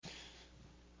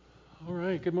All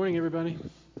right. Good morning, everybody.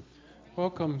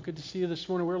 Welcome. Good to see you this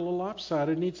morning. We're a little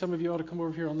lopsided. Need some of you all to come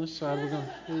over here on this side.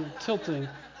 We're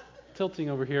tilting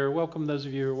over here. Welcome those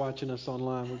of you who are watching us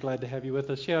online. We're glad to have you with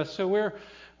us. Yeah. So we're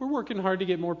working hard to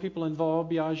get more people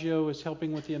involved. Biagio is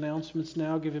helping with the announcements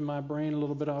now, giving my brain a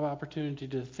little bit of opportunity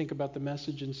to think about the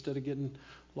message instead of getting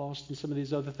lost in some of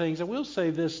these other things. I will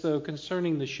say this though,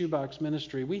 concerning the Shoebox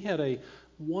Ministry, we had a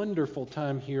wonderful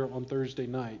time here on Thursday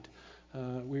night.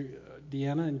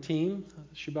 Deanna and team,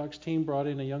 the Shoebox team, brought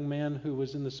in a young man who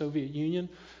was in the Soviet Union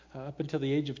up until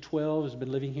the age of 12, has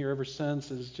been living here ever since,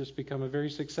 has just become a very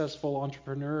successful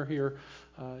entrepreneur here.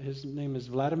 His name is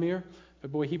Vladimir.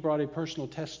 But boy, he brought a personal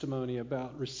testimony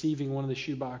about receiving one of the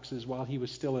shoeboxes while he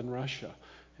was still in Russia.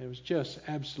 And it was just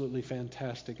absolutely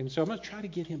fantastic. And so I'm going to try to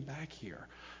get him back here.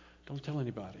 Don't tell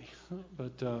anybody.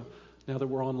 But now that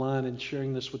we're online and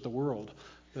sharing this with the world.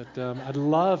 But I'd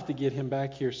love to get him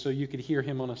back here so you could hear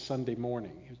him on a Sunday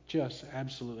morning. It's just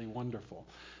absolutely wonderful.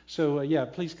 So,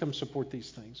 please come support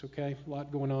these things, okay? A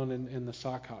lot going on in the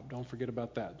sock hop. Don't forget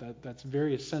about that. That's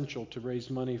very essential to raise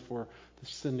money for the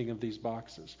sending of these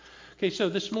boxes. Okay, so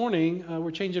this morning,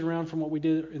 we're changing around from what we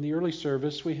did in the early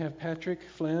service. We have Patrick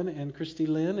Flynn and Christy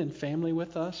Lynn and family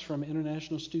with us from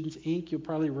International Students, Inc. You'll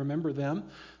probably remember them.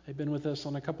 They've been with us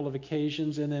on a couple of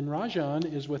occasions. And then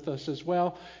Rajan is with us as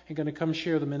well and going to come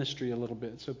share the ministry a little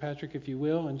bit. So, Patrick, if you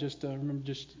will, and just remember,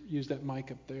 just use that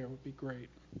mic up there. It would be great.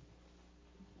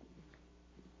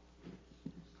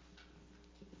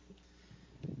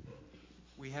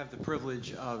 We have the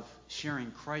privilege of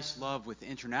sharing Christ's love with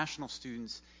international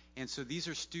students. And so these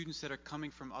are students that are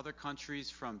coming from other countries,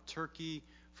 from Turkey,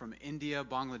 from India,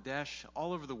 Bangladesh,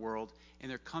 all over the world. And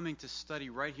they're coming to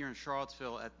study right here in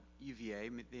Charlottesville at UVA.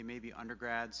 They may be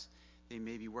undergrads, they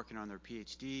may be working on their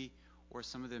PhD, or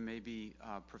some of them may be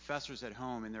professors at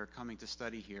home, and they're coming to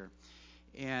study here.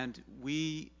 And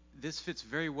this fits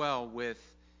very well with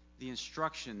the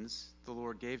instructions the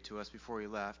Lord gave to us before He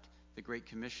left, the Great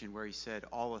Commission, where He said,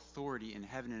 "All authority in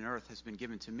heaven and earth has been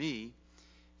given to me.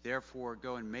 Therefore,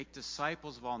 go and make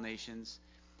disciples of all nations,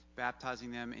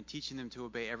 baptizing them and teaching them to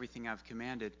obey everything I've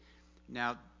commanded."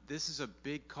 Now, this is a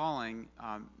big calling.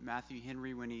 Matthew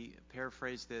Henry, when he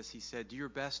paraphrased this, he said, "Do your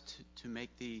best to make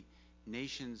the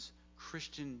nations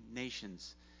Christian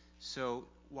nations." So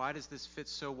why does this fit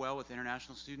so well with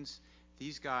international students?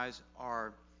 These guys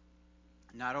are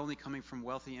not only coming from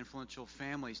wealthy, influential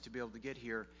families to be able to get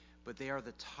here, but they are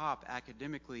the top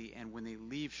academically, and when they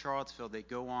leave Charlottesville, they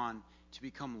go on to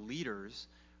become leaders,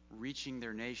 reaching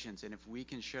their nations. And if we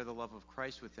can share the love of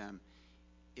Christ with them,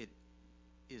 it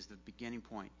is the beginning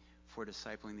point for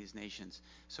discipling these nations.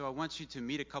 So I want you to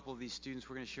meet a couple of these students.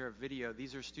 We're going to share a video.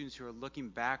 These are students who are looking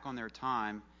back on their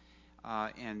time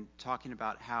and talking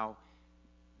about how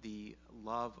the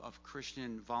love of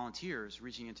Christian volunteers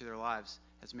reaching into their lives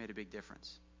has made a big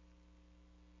difference.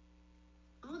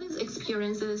 All these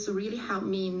experiences really helped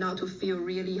me not to feel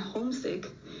really homesick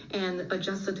and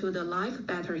adjust to the life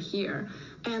better here.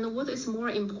 And what is more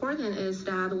important is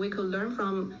that we could learn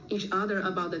from each other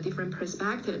about the different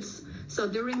perspectives. So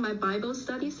during my Bible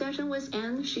study session with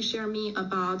Anne, she shared me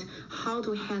about how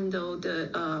to handle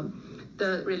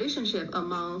the relationship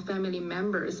among family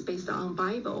members based on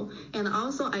Bible. And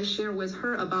also I share with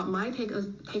her about my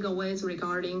takeaways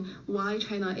regarding why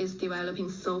China is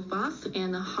developing so fast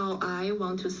and how I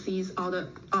want to seize all the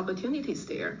opportunities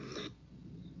there.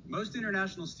 Most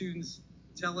international students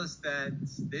tell us that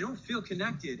they don't feel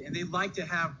connected and they like to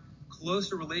have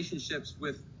closer relationships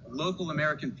with local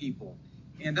American people.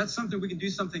 And that's something we can do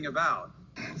something about.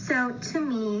 So to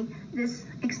me, this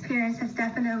experience has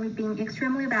definitely been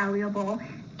extremely valuable,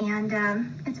 and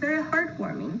it's very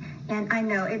heartwarming. And I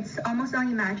know it's almost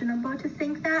unimaginable to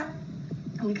think that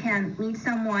you can meet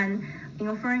someone in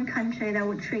a foreign country that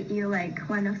would treat you like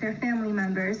one of their family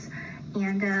members,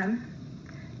 and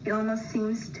it almost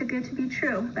seems too good to be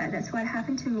true, but that's what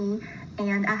happened to me,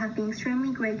 and I have been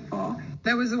extremely grateful.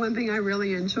 That was the one thing I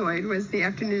really enjoyed, was the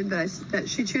afternoon that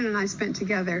Shichun and I spent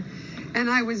together. And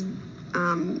I was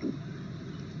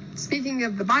speaking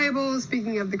of the Bible,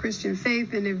 speaking of the Christian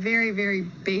faith in a very, very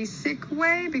basic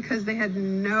way, because they had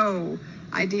no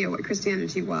idea what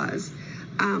Christianity was.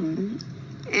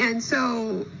 And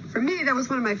so for me, that was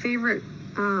one of my favorite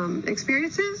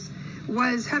experiences,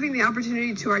 was having the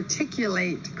opportunity to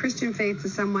articulate Christian faith to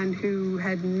someone who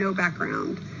had no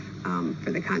background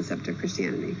for the concept of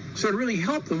Christianity. So it really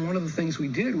helped them. One of the things we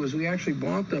did was we actually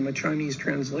bought them a Chinese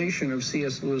translation of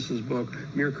C.S. Lewis's book,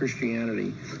 Mere Christianity,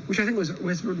 which I think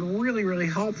was really, really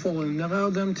helpful and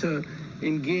allowed them to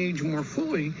engage more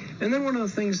fully. And then one of the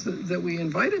things that we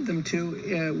invited them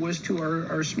to was to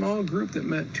our small group that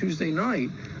met Tuesday night,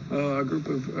 a group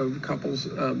of couples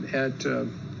at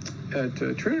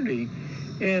Trinity.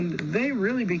 And they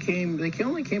really they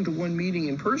only came to one meeting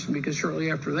in person because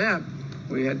shortly after that,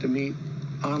 we had to meet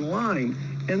online.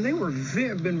 And they were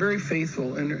been very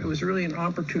faithful, and it was really an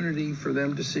opportunity for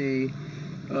them to see,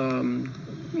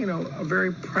 a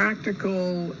very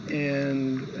practical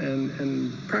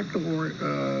and practical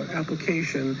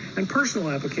application and personal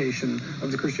application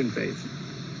of the Christian faith.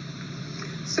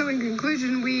 So in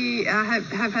conclusion, we have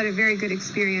had a very good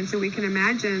experience, and we can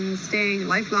imagine staying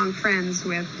lifelong friends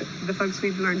with the folks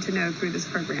we've learned to know through this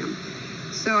program.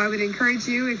 So I would encourage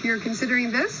you, if you're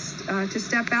considering this, to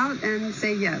step out and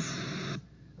say yes.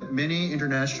 Many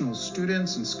international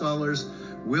students and scholars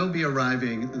will be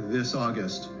arriving this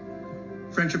August.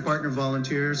 Friendship Partner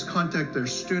volunteers contact their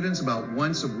students about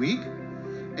once a week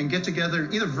and get together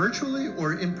either virtually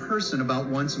or in person about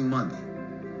once a month.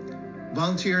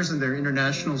 Volunteers and their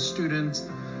international students,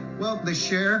 they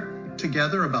share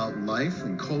together about life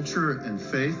and culture and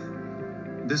faith.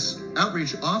 This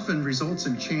outreach often results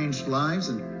in changed lives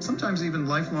and sometimes even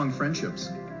lifelong friendships.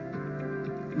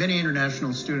 Many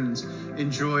international students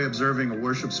enjoy observing a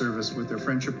worship service with their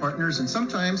friendship partners and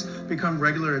sometimes become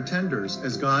regular attenders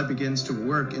as God begins to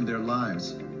work in their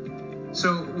lives.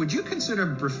 So would you consider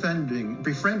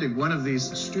befriending one of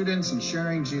these students and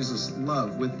sharing Jesus'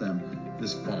 love with them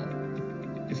this fall?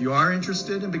 If you are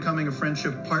interested in becoming a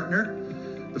friendship partner,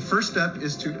 the first step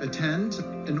is to attend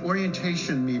an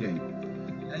orientation meeting.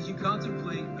 As you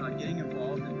contemplate getting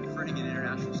involved in befriending an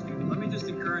international student, let me just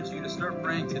encourage you to start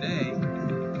praying today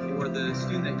for the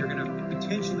student that you're going to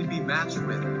potentially be matched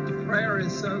with. Prayer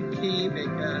is so key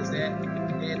because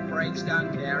it breaks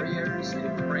down barriers,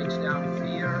 it breaks down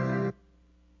fear.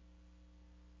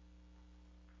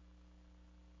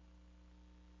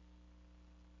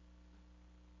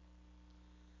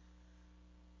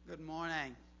 Good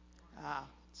morning.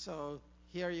 So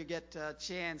here you get a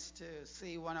chance to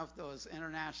see one of those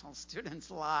international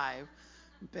students live,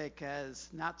 because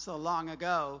not so long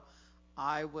ago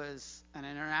I was an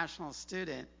international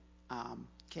student,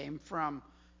 came from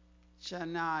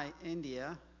Chennai,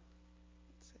 India.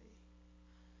 Let's see.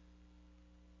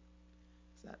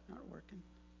 Is that not working?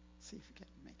 See if you can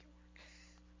make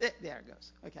it work. There it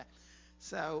goes. Okay.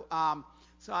 So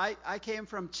I came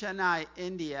from Chennai,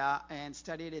 India, and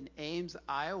studied in Ames,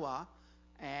 Iowa,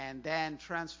 and then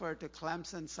transferred to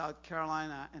Clemson, South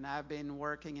Carolina, and I've been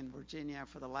working in Virginia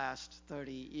for the last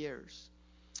 30 years.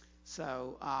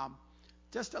 So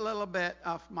just a little bit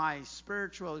of my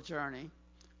spiritual journey.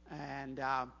 And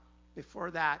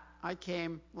before that, I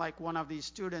came like one of these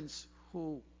students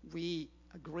who we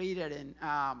greeted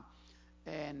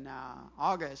in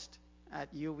August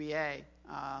at UVA.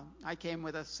 I came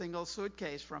with a single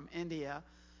suitcase from India,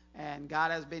 and God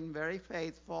has been very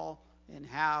faithful in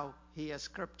how He has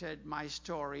scripted my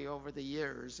story over the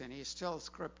years, and He's still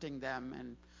scripting them,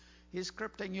 and He's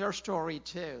scripting your story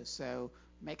too. So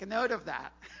make a note of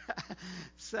that.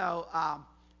 So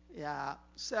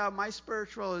my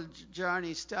spiritual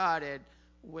journey started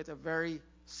with a very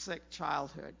sick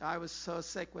childhood. I was so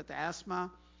sick with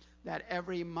asthma that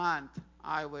every month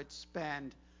I would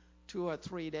spend 2 or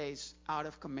 3 days out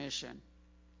of commission,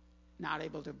 not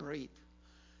able to breathe.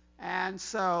 And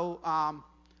so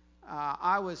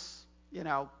I was,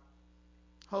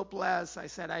 hopeless. I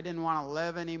said I didn't want to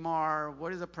live anymore.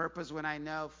 What is the purpose when I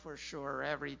know for sure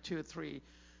every 2 or 3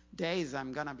 days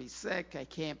I'm going to be sick? I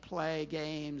can't play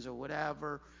games or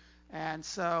whatever. And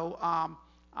so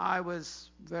I was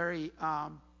very,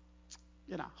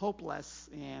 hopeless,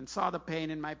 and saw the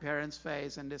pain in my parents'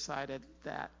 face and decided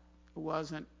that it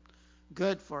wasn't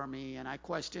good for me, and I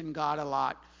questioned God a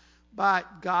lot.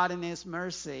 But God in His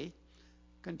mercy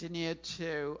continued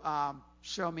to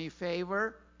show me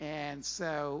favor, and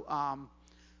so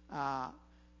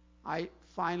I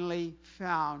finally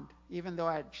found, even though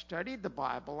I had studied the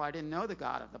Bible, I didn't know the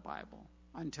God of the Bible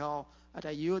until at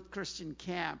a youth Christian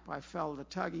camp I felt the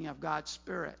tugging of God's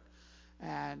Spirit.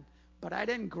 But I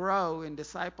didn't grow in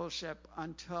discipleship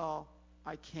until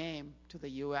I came to the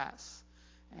U.S.,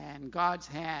 and God's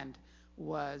hand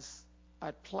was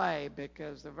at play,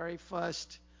 because the very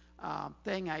first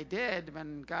thing I did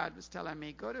when God was telling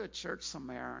me, go to a church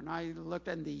somewhere, and I looked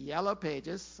in the Yellow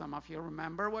Pages. Some of you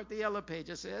remember what the Yellow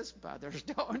Pages is, but others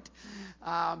don't.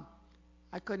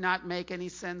 I could not make any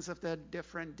sense of the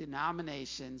different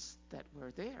denominations that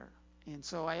were there. And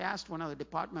so I asked one of the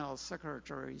departmental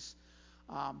secretaries,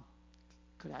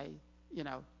 could I,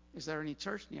 is there any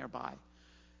church nearby?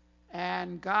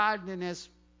 And God in His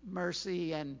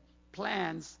mercy and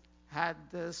plans had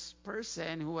this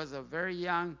person who was a very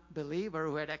young believer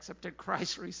who had accepted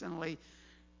Christ recently,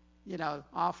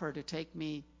 offer to take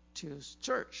me to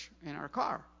church in her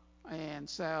car. And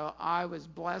so I was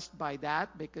blessed by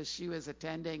that because she was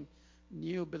attending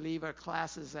new believer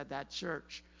classes at that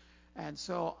church. And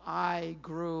so I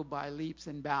grew by leaps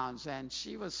and bounds. And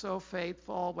she was so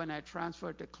faithful when I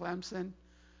transferred to Clemson.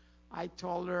 I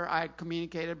told her, I had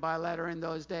communicated by letter in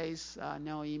those days,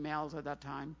 no emails at that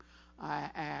time.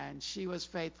 And she was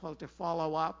faithful to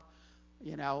follow up,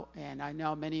 and I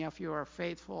know many of you are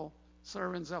faithful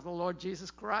servants of the Lord Jesus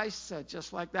Christ. So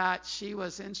just like that, she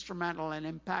was instrumental in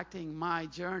impacting my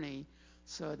journey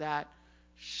so that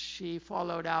she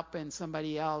followed up and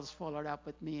somebody else followed up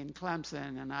with me in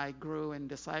Clemson, and I grew in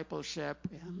discipleship,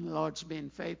 and the Lord's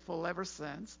been faithful ever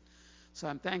since. So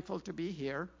I'm thankful to be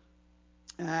here.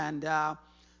 And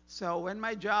so when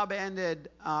my job ended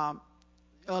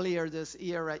earlier this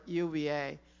year at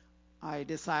UVA, I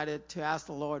decided to ask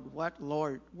the Lord,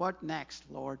 what next,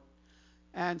 Lord?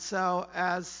 And so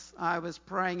as I was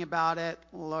praying about it,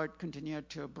 the Lord continued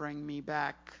to bring me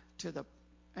back to the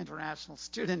International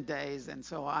Student Days. And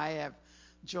so I have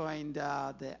joined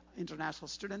the International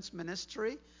Students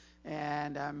Ministry,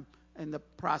 and I'm in the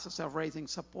process of raising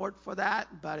support for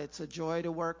that. But it's a joy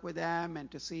to work with them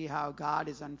and to see how God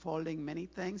is unfolding many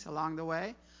things along the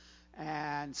way.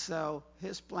 And so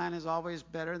his plan is always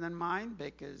better than mine,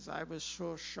 because I was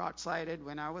so short-sighted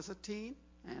when I was a teen.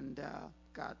 And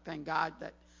thank God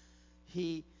that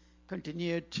he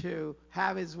continued to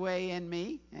have his way in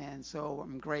me. And so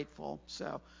I'm grateful.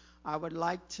 So I would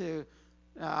like to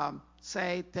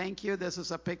say thank you. This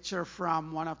is a picture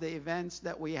from one of the events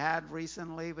that we had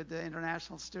recently with the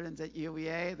international students at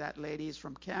UVA. That lady is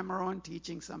from Cameroon,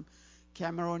 teaching some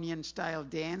Cameroonian-style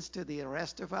dance to the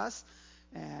rest of us.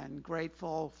 And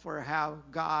grateful for how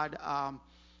God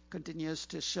continues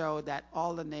to show that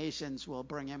all the nations will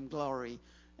bring him glory.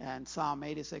 And Psalm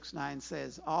 86:9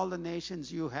 says, all the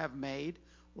nations you have made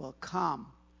will come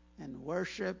and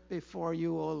worship before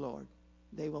you, O Lord.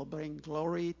 They will bring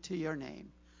glory to your name.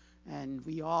 And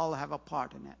we all have a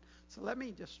part in it. So let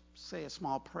me just say a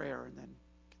small prayer and then.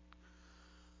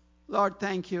 Lord,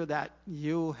 thank you that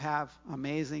you have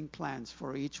amazing plans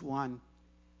for each one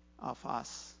of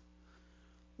us.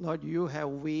 Lord, you have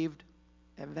weaved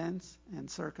events and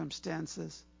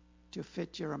circumstances to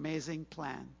fit your amazing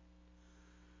plan.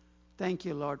 Thank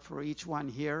you, Lord, for each one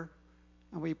here.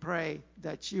 And we pray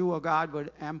that you, O God,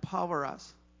 would empower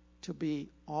us to be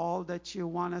all that you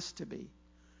want us to be,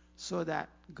 so that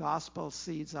gospel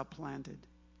seeds are planted.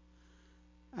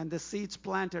 And the seeds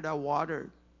planted are watered.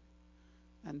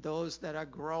 And those that are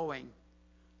growing,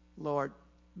 Lord,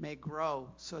 may grow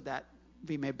so that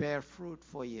we may bear fruit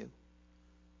for you.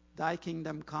 Thy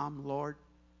kingdom come, Lord.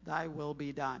 Thy will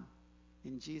be done.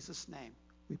 In Jesus' name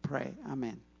we pray.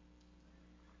 Amen.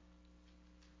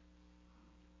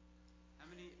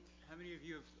 How many of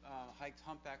you have hiked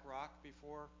Humpback Rock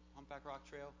before, Humpback Rock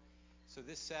Trail? So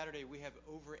this Saturday we have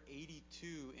over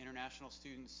 82 international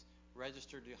students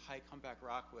registered to hike Humpback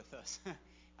Rock with us.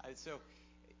 So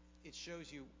it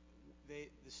shows you, the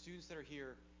students that are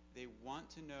here, they want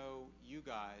to know you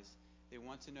guys. They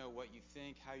want to know what you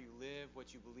think, how you live,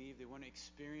 what you believe. They want to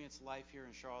experience life here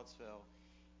in Charlottesville.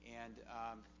 And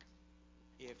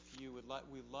if you would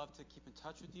we'd love to keep in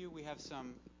touch with you. We have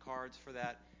some cards for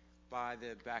that by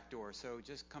the back door. So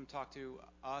just come talk to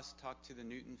us, talk to the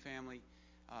Newton family,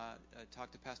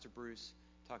 talk to Pastor Bruce,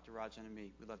 talk to Rajan and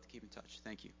me. We'd love to keep in touch.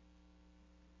 Thank you.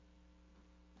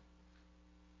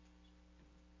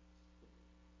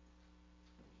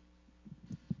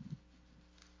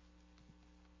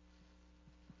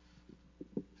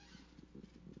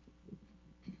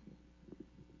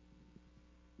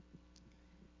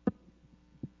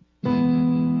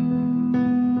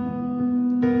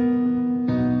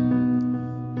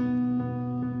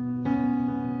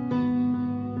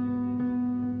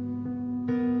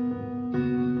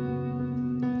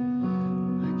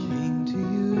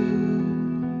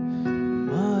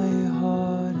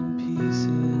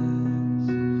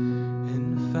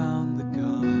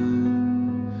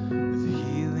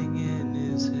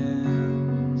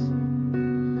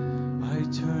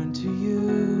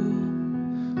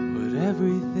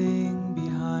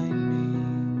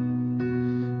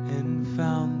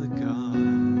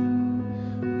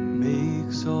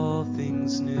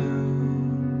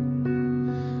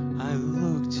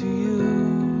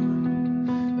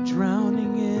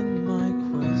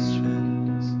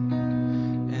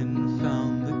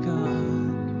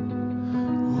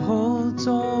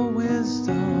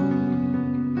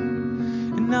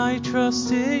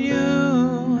 Trusted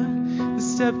you,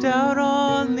 stepped out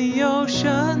on the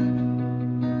ocean.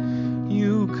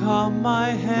 calm my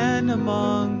hand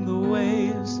among the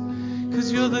waves,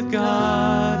 'cause you're the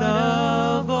God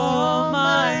of all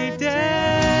my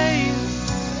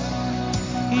days.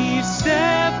 Each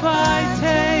step I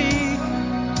take,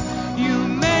 you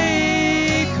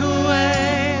make a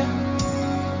way,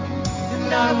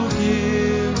 and I will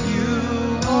give you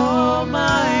all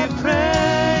my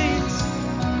praise.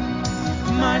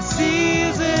 My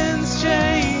seasons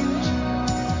change,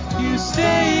 you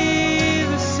stay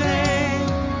the same.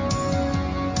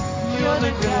 You're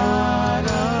the God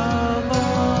of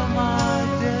all my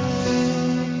days.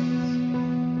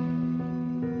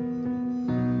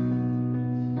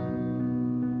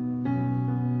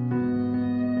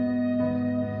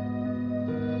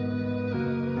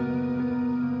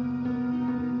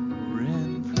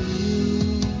 Ran for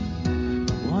you,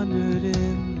 wandered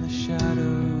in the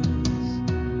shadows,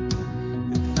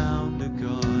 and found a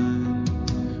God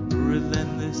who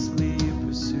relentlessly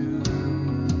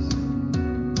pursues.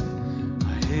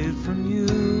 I hid from you,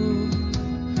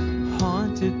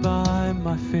 haunted by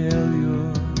my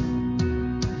failure,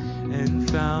 and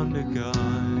found a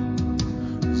God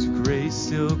whose grace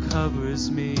still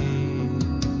covers me.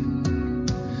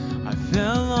 I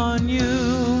fell on you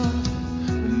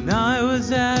when I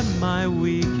was at my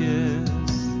weakest,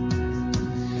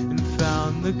 and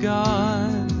found the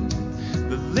God,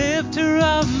 the lifter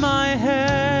of my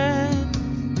head.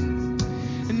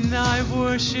 And I've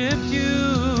worshipped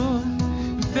you,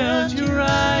 felt you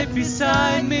right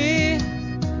beside me.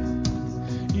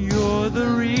 You're the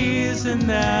reason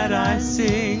that I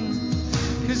sing,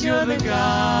 'cause you're the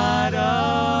God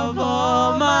of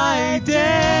all my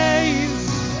days.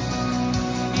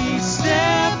 Each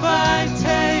step I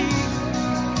take,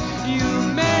 you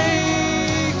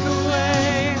make a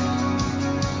way,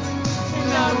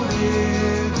 and I will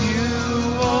give you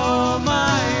all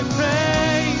my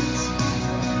praise.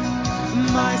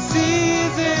 My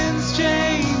seasons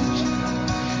change,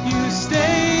 you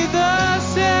stay the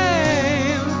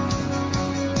same.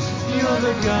 You're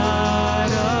the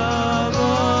God of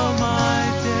all my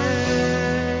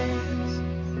days.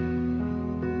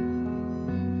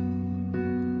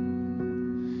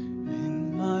 In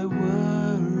my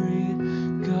worry,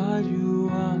 God, you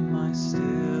are my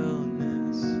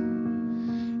stillness.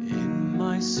 In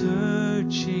my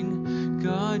searching,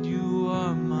 God, you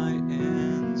are my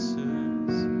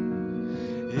answers.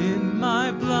 In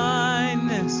my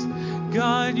blindness,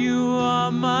 God, you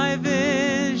are my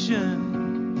vision.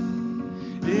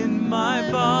 In my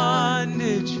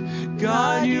bondage,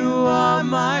 God, you are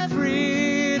my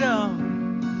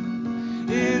freedom.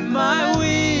 In my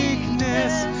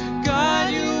weakness,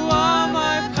 God, you are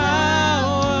my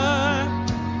power.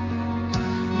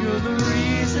 You're the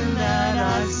reason that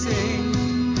I sing,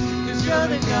 'cause you're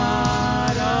the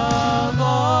God of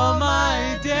all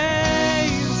my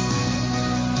days.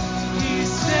 Each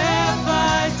step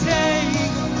I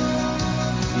take,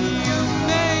 you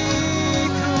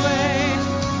make a way,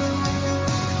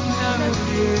 and I will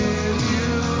give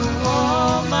you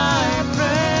all my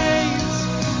praise.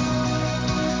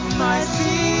 My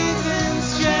seasons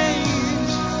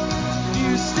change,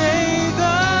 you stay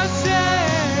the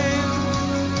same.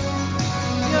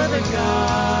 You're the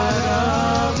God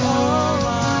of all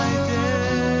my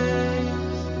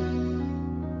days.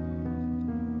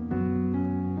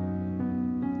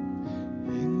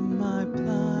 In my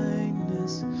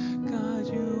blindness, God,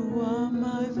 you are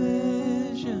my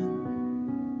vision.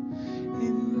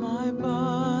 In my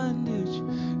bondage,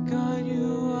 God,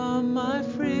 you are my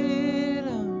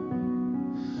freedom.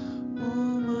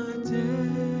 All my days.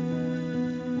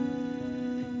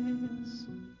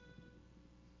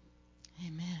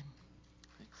 Amen.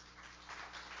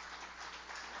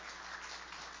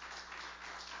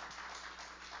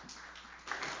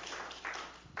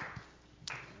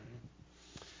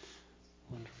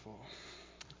 Wonderful.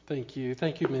 Thank you.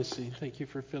 Thank you, Missy. Thank you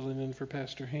for filling in for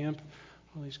Pastor Hamp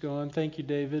while he's gone. Thank you,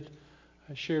 David.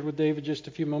 I shared with David just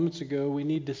a few moments ago, we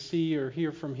need to see or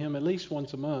hear from him at least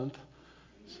once a month.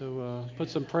 So put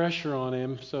some pressure on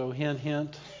him. So hint,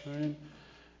 hint. Right?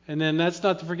 And then that's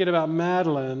not to forget about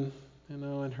Madeline,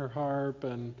 and her harp.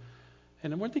 And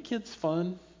weren't the kids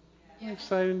fun? Yeah.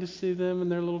 Exciting to see them and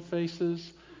their little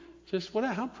faces. Just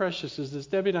how precious is this?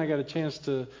 Debbie and I got a chance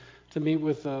to meet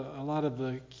with a lot of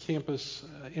the campus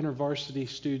InterVarsity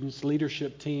students,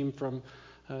 leadership team from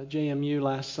JMU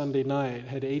last Sunday night.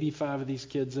 Had 85 of these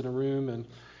kids in a room and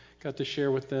got to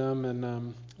share with them.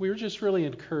 And we were just really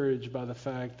encouraged by the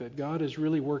fact that God is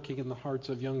really working in the hearts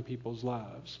of young people's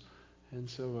lives. And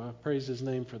so praise his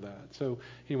name for that. So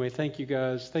anyway, thank you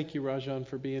guys. Thank you, Rajan,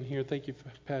 for being here. Thank you,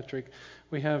 Patrick.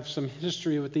 We have some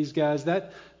history with these guys.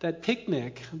 That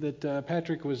picnic that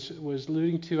Patrick was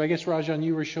alluding to, I guess, Rajan,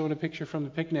 you were showing a picture from the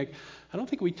picnic. I don't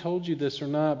think we told you this or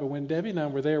not, but when Debbie and I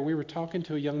were there, we were talking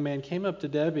to a young man, came up to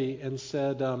Debbie and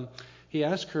said, he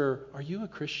asked her, "Are you a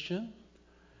Christian?"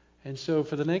 And so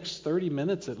for the next 30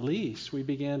 minutes at least, we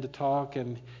began to talk,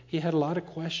 and he had a lot of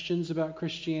questions about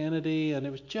Christianity, and it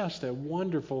was just a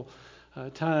wonderful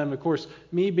time. Of course,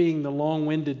 me being the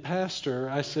long-winded pastor,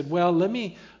 I said, "Well, let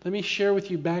me share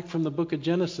with you back from the book of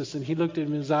Genesis." And he looked at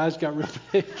him, and his eyes got real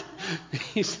big.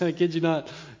 He said, "I kid you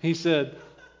not." He said,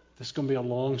 "This is going to be a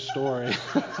long story."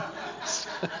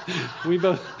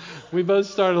 We both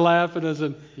started laughing. I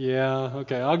said, "Yeah,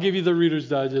 okay, I'll give you the Reader's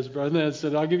Digest." And then I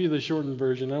said, "I'll give you the shortened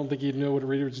version." I don't think he'd know what a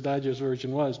Reader's Digest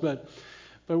version was. But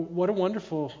what a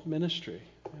wonderful ministry.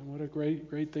 And what a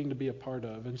great thing to be a part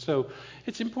of. And so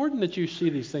it's important that you see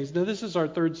these things. Now, this is our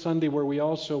third Sunday where we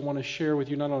also want to share with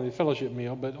you not only the fellowship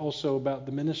meal, but also about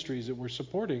the ministries that we're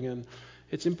supporting. And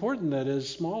it's important that as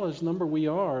small as number we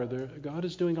are, God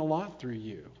is doing a lot through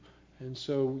you. And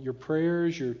so your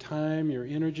prayers, your time, your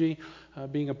energy,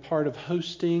 being a part of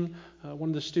hosting. One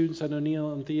of the students, I know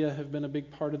Neil and Thea have been a big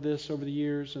part of this over the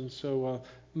years, and so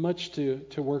much to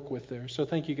work with there. So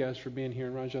thank you guys for being here.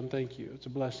 And Rajan, thank you. It's a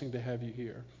blessing to have you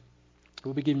here.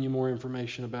 We'll be giving you more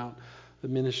information about the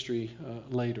ministry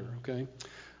later, okay?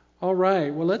 All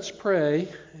right, well, let's pray,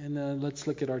 and let's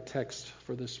look at our text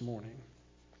for this morning.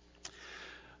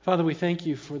 Father, we thank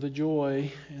you for the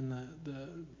joy and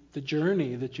the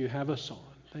journey that you have us on.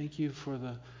 Thank you for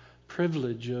the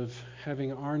privilege of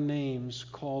having our names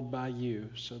called by you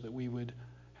so that we would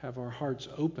have our hearts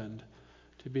opened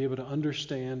to be able to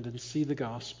understand and see the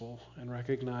gospel and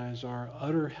recognize our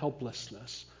utter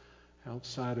helplessness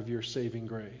outside of your saving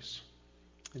grace.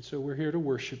 And so we're here to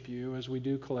worship you as we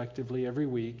do collectively every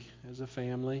week as a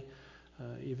family.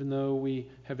 Even though we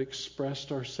have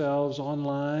expressed ourselves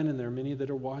online, and there are many that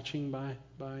are watching by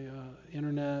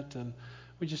internet, and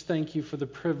we just thank you for the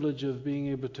privilege of being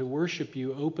able to worship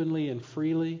you openly and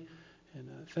freely. And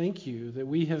thank you that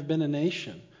we have been a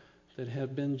nation that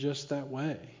have been just that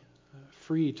way,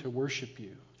 free to worship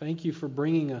you. Thank you for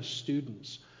bringing us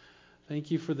students.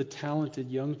 Thank you for the talented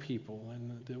young people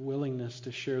and the willingness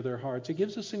to share their hearts. It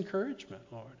gives us encouragement,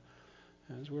 Lord,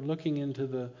 as we're looking into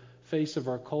the face of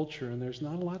our culture, and there's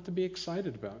not a lot to be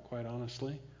excited about, quite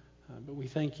honestly. But we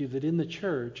thank you that in the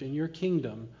church, in your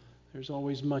kingdom, there's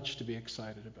always much to be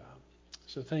excited about.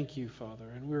 So thank you, Father.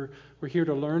 And we're here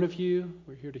to learn of you.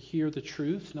 We're here to hear the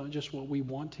truth, not just what we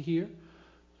want to hear,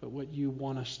 but what you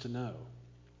want us to know.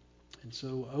 And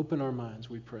so open our minds,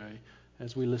 we pray,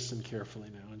 as we listen carefully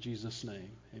now. In Jesus' name,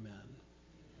 amen.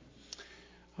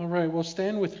 All right, well,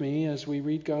 stand with me as we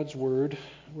read God's Word.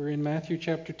 We're in Matthew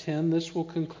chapter 10. This will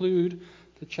conclude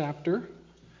the chapter.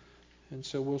 And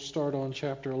so we'll start on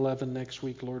chapter 11 next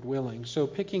week, Lord willing. So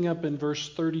picking up in verse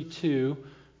 32,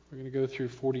 we're going to go through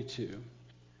 42.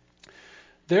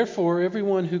 Therefore,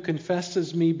 everyone who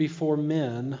confesses me before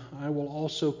men, I will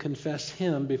also confess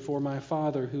him before my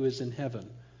Father who is in heaven.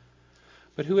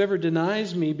 But whoever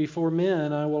denies me before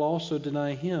men, I will also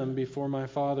deny him before my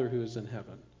Father who is in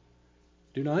heaven.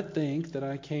 Do not think that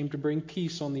I came to bring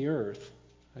peace on the earth.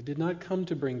 I did not come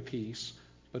to bring peace,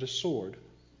 but a sword.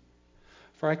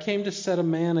 For I came to set a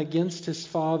man against his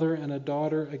father, and a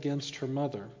daughter against her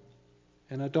mother,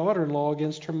 and a daughter-in-law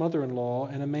against her mother-in-law,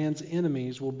 and a man's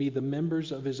enemies will be the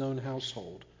members of his own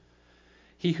household.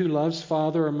 He who loves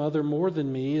father or mother more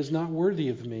than me is not worthy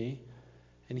of me,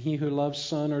 and he who loves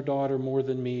son or daughter more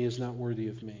than me is not worthy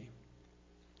of me.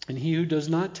 And he who does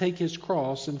not take his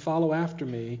cross and follow after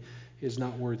me is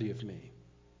not worthy of me.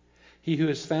 He who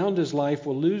has found his life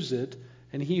will lose it,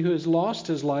 and he who has lost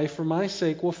his life for my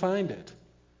sake will find it.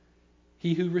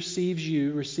 He who receives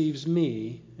you receives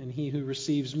me, and he who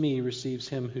receives me receives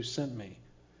him who sent me.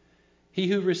 He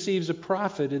who receives a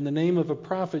prophet in the name of a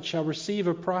prophet shall receive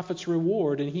a prophet's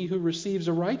reward, and he who receives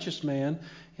a righteous man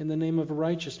in the name of a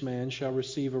righteous man shall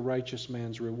receive a righteous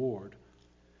man's reward.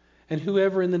 And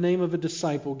whoever in the name of a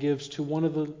disciple gives to one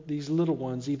of these little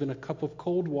ones even a cup of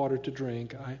cold water to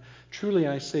drink, truly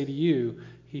I say to you,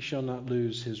 he shall not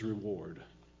lose his reward.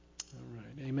 All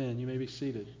right, amen. You may be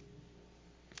seated.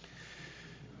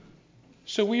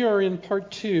 So we are in part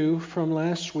 2 from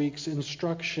last week's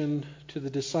instruction to the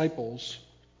disciples.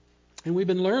 And we've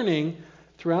been learning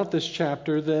throughout this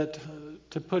chapter that,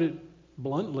 to put it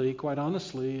bluntly, quite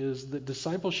honestly, is that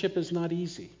discipleship is not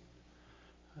easy.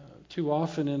 Too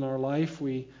often in our life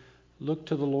we look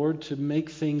to the Lord to make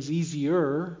things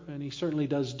easier, and He certainly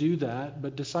does do that,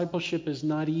 but discipleship is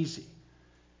not easy.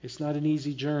 It's not an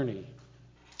easy journey.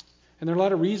 And there are a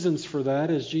lot of reasons for that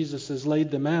as Jesus has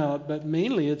laid them out, but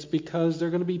mainly it's because there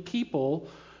are going to be people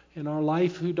in our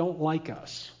life who don't like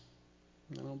us.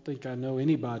 I don't think I know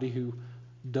anybody who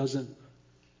doesn't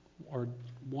or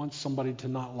wants somebody to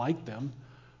not like them.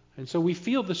 And so we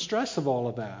feel the stress of all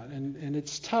of that, and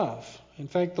it's tough. In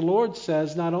fact, the Lord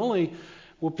says not only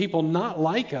will people not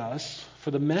like us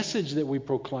for the message that we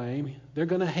proclaim, they're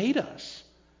going to hate us.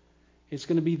 It's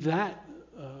going to be that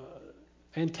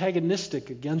antagonistic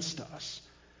against us.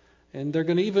 And they're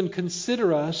going to even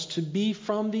consider us to be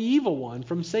from the evil one,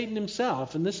 from Satan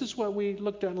himself. And this is what we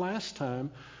looked at last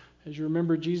time. As you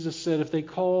remember, Jesus said if they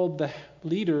called the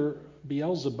leader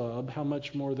Beelzebub, how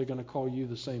much more they're going to call you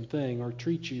the same thing or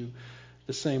treat you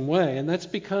the same way. And that's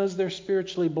because they're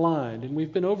spiritually blind. And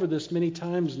we've been over this many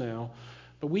times now.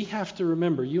 But we have to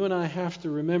remember, you and I have to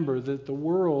remember that the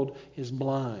world is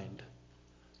blind.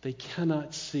 They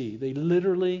cannot see. They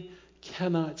literally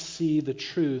cannot see the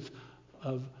truth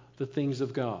of the things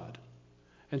of God.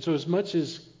 And so as much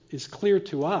as is clear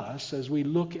to us as we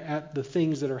look at the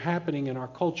things that are happening in our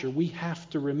culture, we have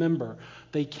to remember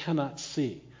they cannot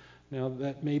see. Now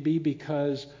that may be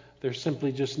because they're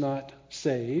simply just not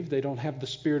saved. They don't have the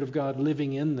Spirit of God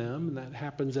living in them, and that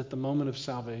happens at the moment of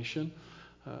salvation.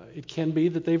 It can be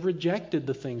that they've rejected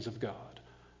the things of God,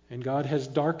 and God has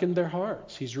darkened their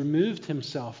hearts. He's removed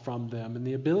himself from them and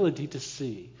the ability to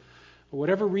see. For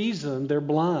whatever reason, they're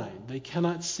blind. They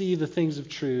cannot see the things of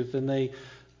truth, and they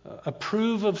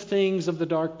approve of things of the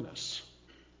darkness.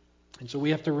 And so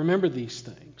we have to remember these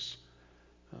things.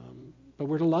 But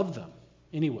we're to love them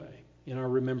anyway in our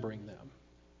remembering them.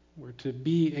 We're to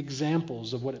be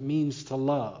examples of what it means to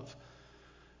love,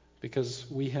 because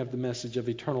we have the message of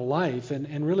eternal life.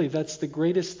 And really, that's the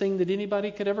greatest thing that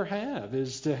anybody could ever have,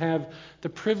 is to have the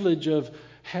privilege of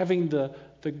having the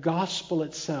gospel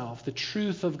itself, the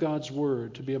truth of God's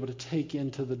word, to be able to take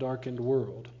into the darkened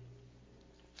world.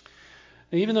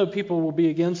 Now, even though people will be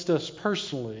against us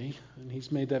personally, and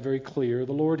he's made that very clear,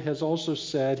 the Lord has also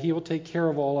said he will take care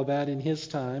of all of that in his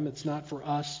time. It's not for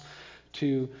us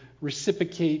to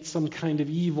reciprocate some kind of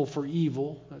evil for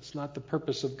evil. That's not the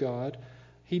purpose of God.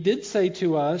 He did say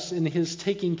to us in his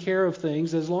taking care of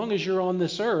things, as long as you're on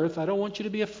this earth, I don't want you to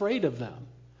be afraid of them.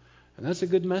 And that's a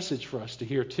good message for us to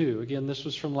hear too. Again, this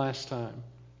was from last time.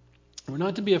 We're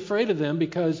not to be afraid of them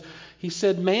because he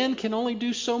said man can only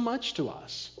do so much to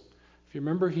us. If you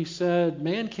remember, he said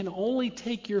man can only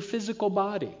take your physical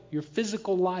body, your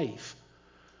physical life.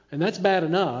 And that's bad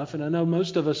enough. And I know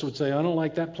most of us would say, I don't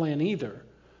like that plan either.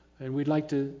 And we'd like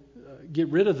to get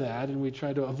rid of that, and we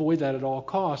try to avoid that at all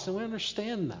costs. And we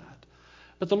understand that.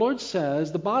 But the Lord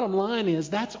says the bottom line is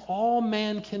that's all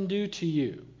man can do to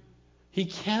you. He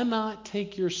cannot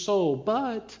take your soul,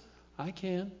 but I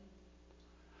can.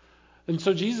 And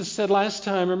so Jesus said last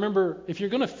time, remember, if you're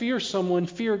going to fear someone,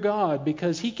 fear God,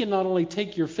 because he can not only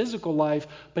take your physical life,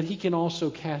 but he can also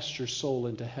cast your soul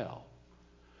into hell.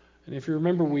 And if you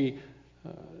remember, we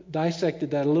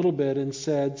dissected that a little bit and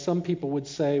said some people would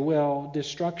say, well,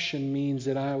 destruction means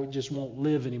that I just won't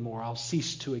live anymore. I'll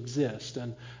cease to exist.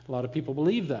 And a lot of people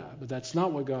believe that, but that's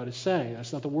not what God is saying.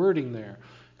 That's not the wording there.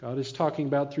 God is talking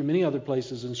about through many other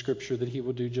places in Scripture that he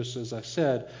will do just as I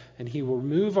said, and he will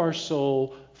remove our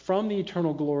soul from the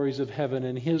eternal glories of heaven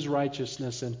and his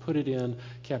righteousness and put it in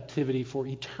captivity for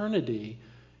eternity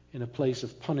in a place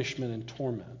of punishment and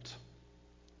torment.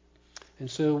 And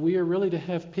so we are really to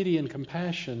have pity and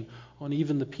compassion on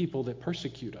even the people that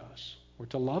persecute us. We're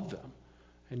to love them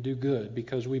and do good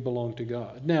because we belong to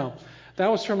God. Now,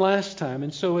 that was from last time.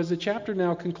 And so as the chapter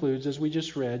now concludes, as we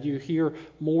just read, you hear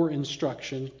more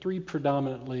instruction, 3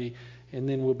 predominantly, and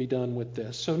then we'll be done with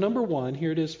this. So number 1,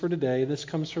 here it is for today. This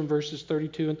comes from verses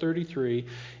 32 and 33.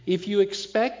 If you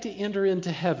expect to enter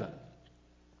into heaven,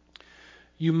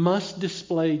 you must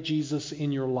display Jesus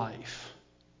in your life.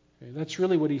 Okay, that's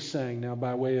really what he's saying now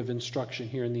by way of instruction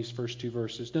here in these first 2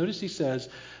 verses. Notice he says,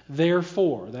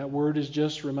 therefore. That word is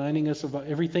just reminding us of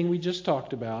everything we just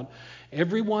talked about.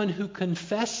 Everyone who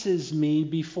confesses me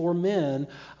before men,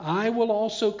 I will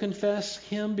also confess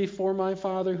him before my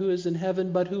Father who is in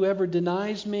heaven. But whoever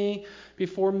denies me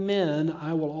before men,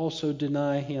 I will also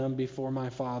deny him before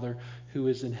my Father who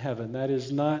is in heaven. That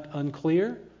is not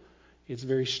unclear. It's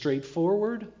very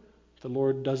straightforward. The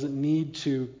Lord doesn't need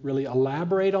to really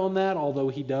elaborate on that, although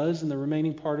he does in the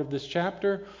remaining part of this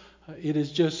chapter. It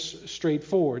is just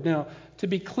straightforward. Now, to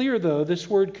be clear, though, this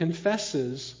word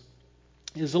confesses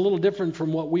is a little different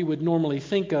from what we would normally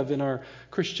think of in our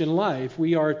Christian life.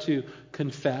 We are to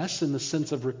confess in the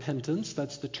sense of repentance.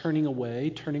 That's the turning away,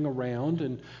 turning around,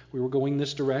 and we were going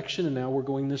this direction, and now we're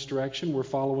going this direction. We're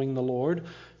following the Lord.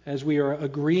 as we are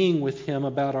agreeing with him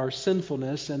about our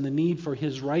sinfulness and the need for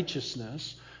his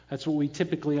righteousness. That's what we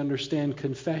typically understand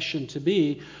confession to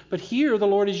be. But here the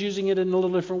Lord is using it in a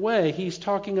little different way. He's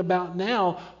talking about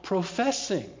now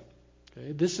professing.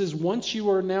 Okay? This is once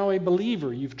you are now a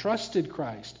believer, you've trusted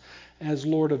Christ as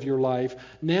Lord of your life.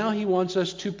 Now he wants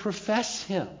us to profess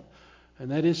him,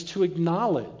 and that is to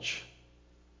acknowledge.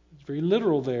 It's very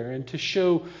literal there, and to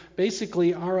show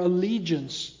basically our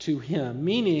allegiance to him,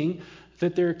 meaning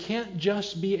that there can't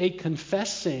just be a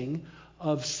confessing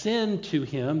of sin to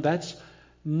him. That's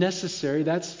necessary.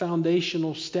 That's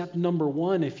foundational step number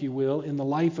one, if you will, in the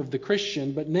life of the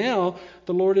Christian. But now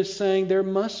the Lord is saying there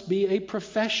must be a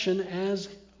profession as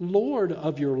Lord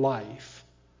of your life.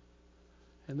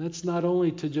 And that's not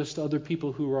only to just other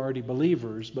people who are already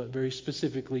believers, but very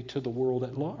specifically to the world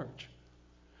at large.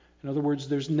 In other words,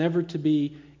 there's never to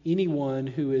be anyone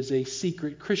who is a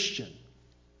secret Christian.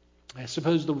 I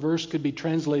suppose the verse could be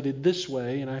translated this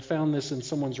way, and I found this in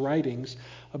someone's writings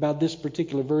about this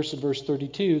particular verse in verse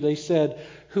 32. They said,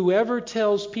 "Whoever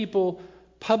tells people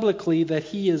publicly that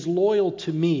he is loyal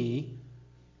to me,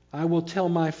 I will tell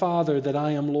my Father that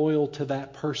I am loyal to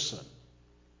that person."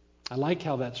 I like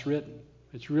how that's written.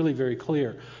 It's really very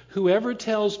clear. Whoever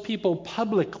tells people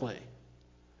publicly,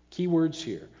 key words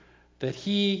here, that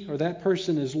he or that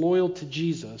person is loyal to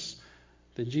Jesus,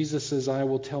 then Jesus says, I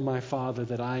will tell my Father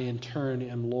that I in turn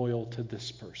am loyal to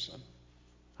this person.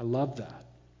 I love that.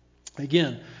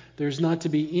 Again, there's not to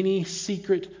be any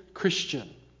secret Christian.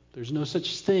 There's no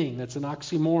such thing. That's an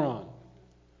oxymoron.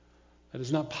 That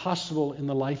is not possible in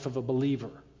the life of a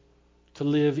believer, to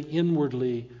live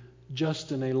inwardly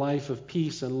just in a life of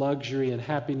peace and luxury and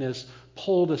happiness,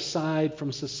 pulled aside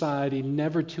from society,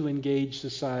 never to engage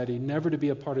society, never to be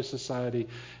a part of society,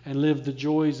 and live the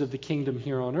joys of the kingdom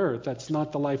here on earth. That's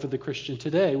not the life of the Christian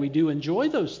today. We do enjoy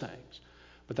those things,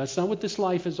 but that's not what this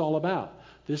life is all about.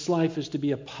 This life is to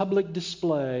be a public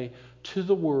display to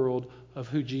the world of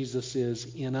who Jesus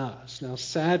is in us. Now,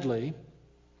 sadly,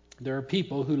 there are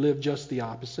people who live just the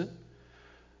opposite.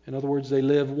 In other words, they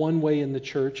live one way in the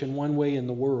church and one way in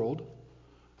the world.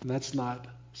 And that's not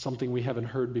something we haven't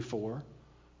heard before.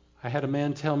 I had a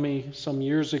man tell me some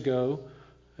years ago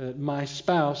that my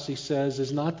spouse, he says,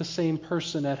 is not the same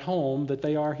person at home that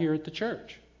they are here at the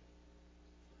church.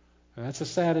 And that's a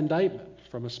sad indictment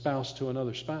from a spouse to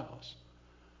another spouse.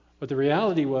 But the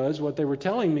reality was, what they were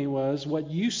telling me was,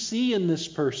 what you see in this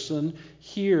person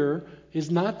here is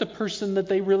not the person that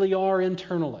they really are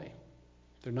internally.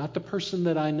 They're not the person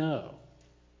that I know.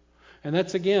 And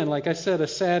that's, again, like I said, a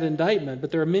sad indictment. But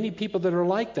there are many people that are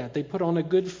like that. They put on a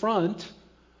good front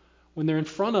when they're in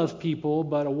front of people,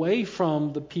 but away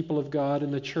from the people of God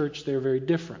in the church, they're very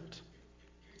different.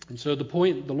 And so the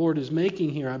point the Lord is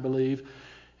making here, I believe,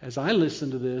 as I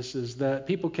listen to this, is that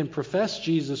people can profess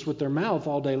Jesus with their mouth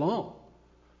all day long,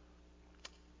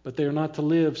 but they are not to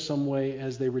live some way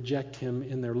as they reject him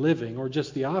in their living, or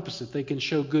just the opposite. They can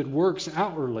show good works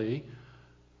outwardly,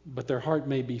 but their heart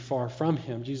may be far from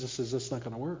him. Jesus says that's not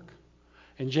going to work.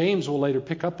 And James will later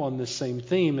pick up on this same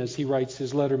theme as he writes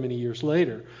his letter many years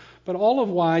later. But all of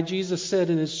why Jesus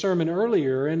said in his sermon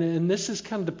earlier, and this is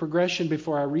kind of the progression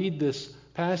before I read this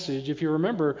passage. If you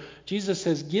remember, Jesus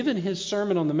has given his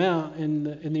Sermon on the Mount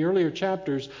in the earlier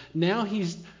chapters. Now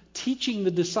he's teaching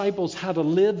the disciples how to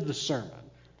live the sermon,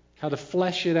 how to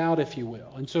flesh it out, if you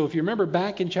will. And so if you remember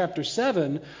back in chapter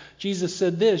 7, Jesus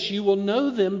said this, "You will know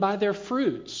them by their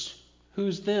fruits."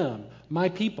 Who's them? My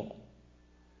people.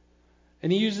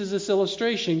 And he uses this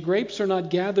illustration. Grapes are not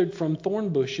gathered from thorn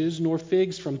bushes, nor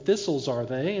figs from thistles are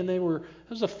they. And it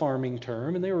was a farming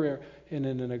term, and they were in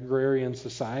an agrarian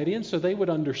society, and so they would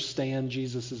understand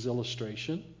Jesus'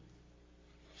 illustration.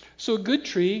 So a good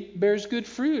tree bears good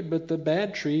fruit, but the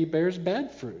bad tree bears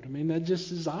bad fruit. I mean, that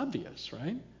just is obvious,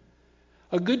 right?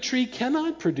 A good tree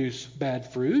cannot produce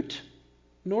bad fruit,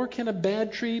 nor can a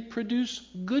bad tree produce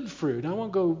good fruit. I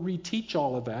won't go reteach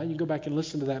all of that. You can go back and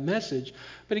listen to that message.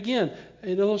 But again,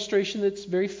 an illustration that's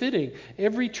very fitting.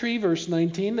 Every tree, verse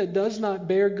 19, that does not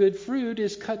bear good fruit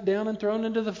is cut down and thrown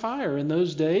into the fire. In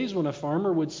those days, when a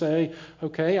farmer would say,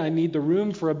 okay, I need the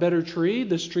room for a better tree.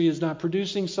 This tree is not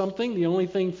producing something. The only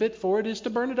thing fit for it is to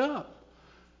burn it up.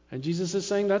 And Jesus is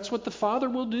saying that's what the Father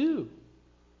will do.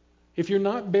 If you're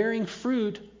not bearing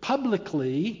fruit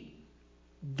publicly,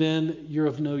 then you're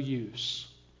of no use.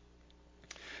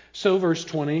 So verse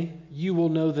 20, you will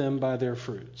know them by their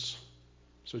fruits.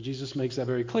 So Jesus makes that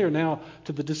very clear. Now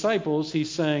to the disciples,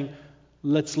 he's saying,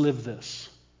 let's live this.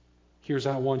 Here's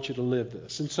how I want you to live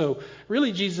this. And so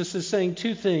really Jesus is saying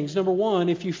two things. Number one,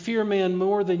 if you fear man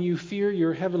more than you fear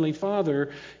your heavenly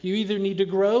Father, you either need to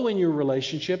grow in your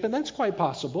relationship, and that's quite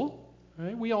possible.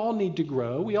 Right? We all need to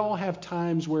grow. We all have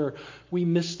times where we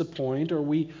miss the point or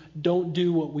we don't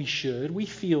do what we should. We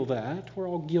feel that. We're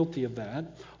all guilty of that.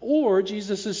 Or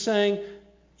Jesus is saying,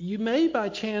 you may by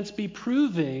chance be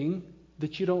proving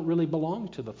that you don't really belong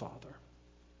to the Father.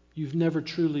 You've never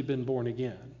truly been born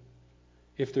again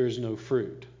if there is no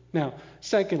fruit. Now,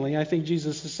 secondly, I think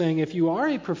Jesus is saying if you are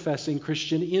a professing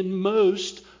Christian in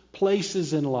most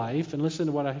places in life, and listen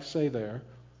to what I say there,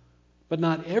 but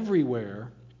not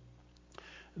everywhere,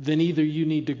 then either you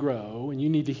need to grow and you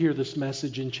need to hear this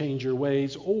message and change your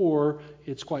ways, or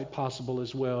it's quite possible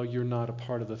as well you're not a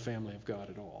part of the family of God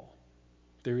at all.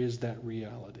 There is that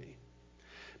reality.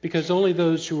 Because only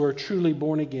those who are truly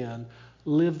born again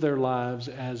live their lives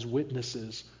as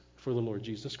witnesses for the Lord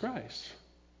Jesus Christ.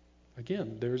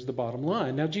 Again, there's the bottom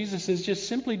line. Now, Jesus is just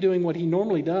simply doing what he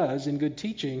normally does in good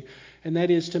teaching, and that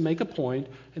is to make a point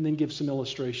and then give some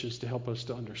illustrations to help us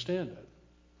to understand it.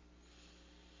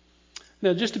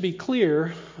 Now, just to be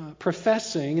clear,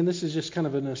 professing, and this is just kind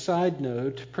of an aside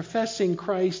note, professing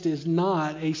Christ is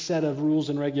not a set of rules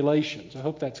and regulations. I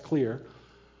hope that's clear.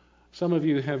 Some of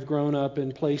you have grown up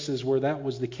in places where that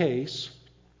was the case,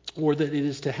 or that it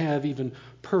is to have even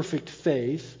perfect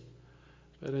faith.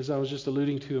 But as I was just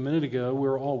alluding to a minute ago,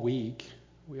 we're all weak.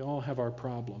 We all have our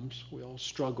problems. We all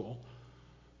struggle.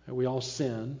 And we all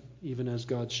sin, even as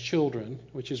God's children,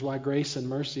 which is why grace and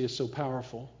mercy is so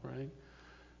powerful, right?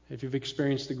 If you've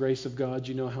experienced the grace of God,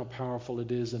 you know how powerful it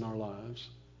is in our lives.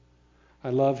 I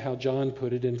love how John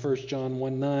put it in 1 John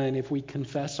 1:9. If we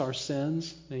confess our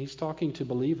sins, and he's talking to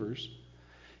believers,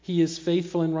 he is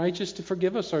faithful and righteous to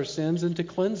forgive us our sins and to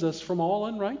cleanse us from all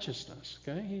unrighteousness.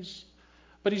 Okay?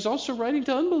 But he's also writing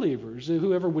to unbelievers,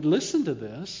 whoever would listen to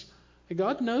this.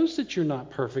 God knows that you're not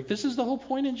perfect. This is the whole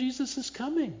point in Jesus'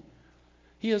 coming.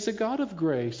 He is a God of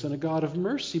grace and a God of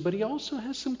mercy, but he also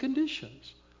has some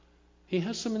conditions. He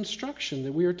has some instruction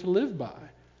that we are to live by.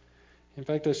 In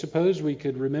fact, I suppose we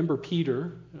could remember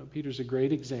Peter. Peter's a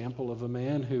great example of a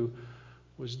man who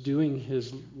was doing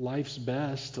his life's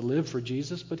best to live for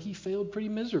Jesus, but he failed pretty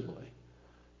miserably.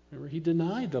 Remember, he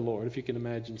denied the Lord, if you can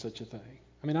imagine such a thing.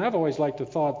 I mean, I've always liked to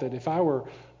thought that if I were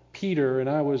Peter and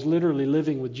I was literally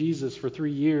living with Jesus for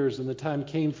 3 years and the time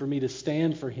came for me to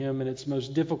stand for him in its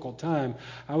most difficult time,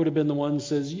 I would have been the one that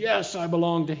says, yes, I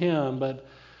belong to him. But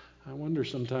I wonder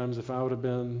sometimes if I would have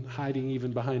been hiding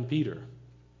even behind Peter.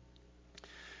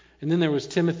 And then there was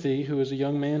Timothy, who was a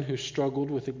young man who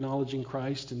struggled with acknowledging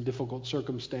Christ in difficult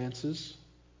circumstances.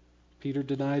 Peter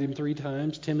denied him 3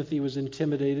 times. Timothy was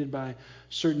intimidated by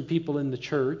certain people in the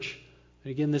church.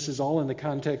 And again, this is all in the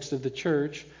context of the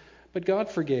church. But God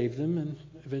forgave them and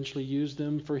eventually used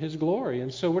them for his glory.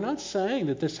 And so we're not saying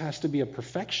that this has to be a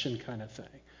perfection kind of thing.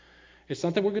 It's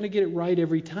not that we're going to get it right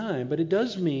every time, but it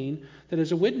does mean that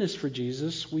as a witness for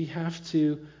Jesus, we have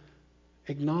to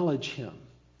acknowledge him.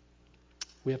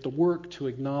 We have to work to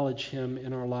acknowledge him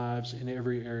in our lives in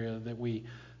every area that we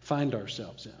find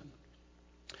ourselves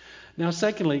in. Now,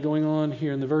 secondly, going on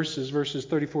here in the verses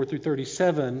 34 through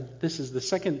 37, this is the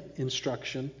second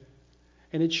instruction.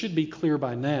 And it should be clear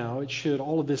by now.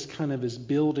 All of this kind of is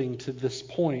building to this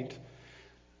point.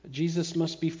 Jesus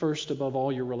must be first above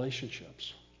all your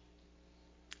relationships.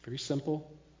 Very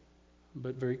simple,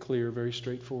 but very clear, very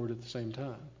straightforward at the same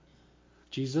time.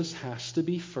 Jesus has to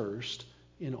be first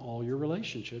in all your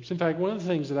relationships. In fact, one of the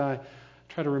things that I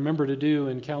try to remember to do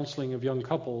in counseling of young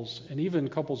couples, and even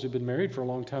couples who've been married for a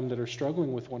long time that are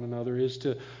struggling with one another, is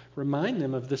to remind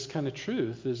them of this kind of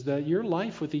truth, is that your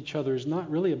life with each other is not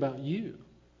really about you.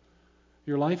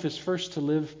 Your life is first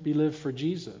to be lived for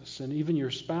Jesus, and even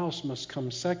your spouse must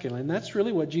come second. And that's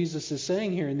really what Jesus is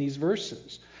saying here in these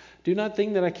verses. Do not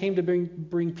think that I came to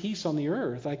bring peace on the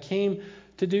earth. I came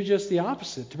to do just the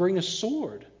opposite, to bring a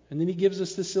sword. And then he gives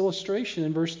us this illustration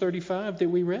in verse 35 that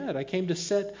we read. I came to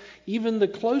set even the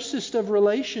closest of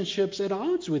relationships at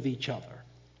odds with each other.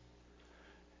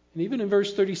 And even in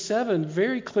verse 37,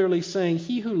 very clearly saying,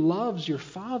 he who loves your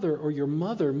father or your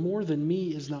mother more than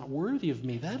me is not worthy of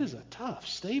me. That is a tough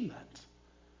statement.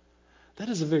 That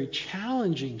is a very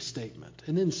challenging statement.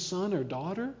 And then son or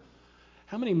daughter.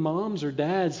 How many moms or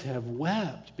dads have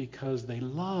wept because they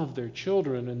love their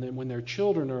children, and then when their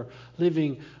children are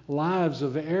living lives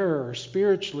of error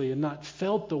spiritually and not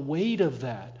felt the weight of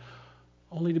that,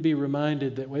 only to be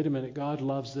reminded that, wait a minute, God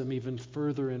loves them even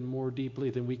further and more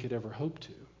deeply than we could ever hope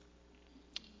to.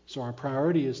 So our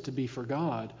priority is to be for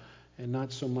God and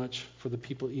not so much for the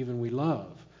people even we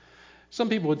love. Some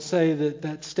people would say that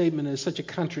that statement is such a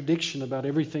contradiction about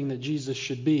everything that Jesus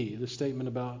should be, the statement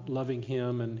about loving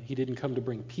him and he didn't come to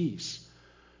bring peace.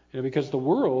 Because the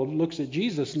world looks at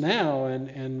Jesus now,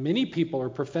 and many people are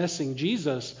professing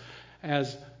Jesus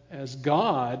as as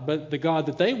God, but the God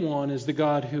that they want is the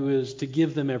God who is to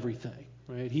give them everything.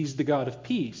 Right? He's the God of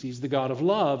peace. He's the God of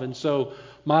love. And so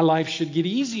my life should get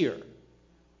easier.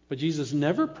 But Jesus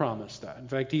never promised that. In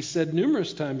fact, he said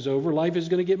numerous times over, life is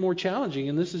going to get more challenging,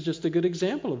 and this is just a good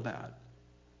example of that.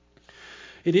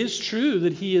 It is true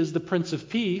that he is the Prince of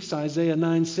Peace. Isaiah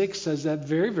 9:6 says that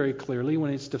very, very clearly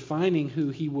when it's defining who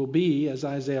he will be as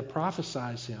Isaiah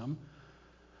prophesies him.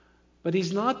 But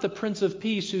he's not the Prince of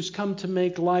Peace who's come to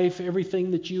make life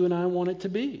everything that you and I want it to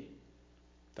be.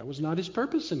 That was not his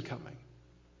purpose in coming.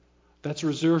 That's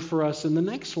reserved for us in the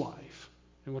next life.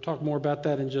 And we'll talk more about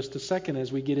that in just a second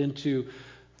as we get into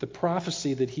the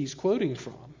prophecy that he's quoting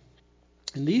from.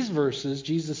 In these verses,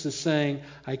 Jesus is saying,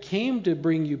 I came to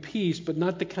bring you peace, but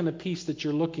not the kind of peace that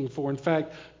you're looking for. In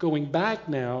fact, going back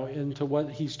now into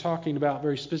what he's talking about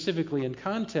very specifically in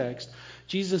context,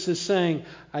 Jesus is saying,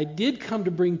 I did come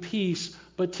to bring peace,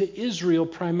 but to Israel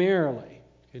primarily.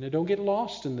 And don't get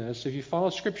lost in this. If you follow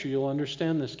Scripture, you'll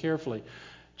understand this carefully.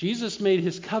 Jesus made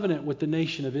his covenant with the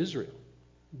nation of Israel.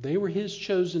 They were his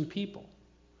chosen people.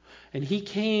 And he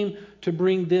came to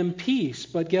bring them peace,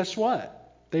 but guess what?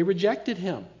 They rejected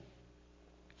him.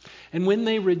 And when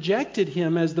they rejected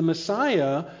him as the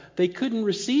Messiah, they couldn't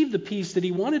receive the peace that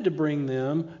he wanted to bring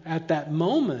them at that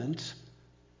moment.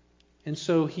 And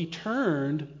so he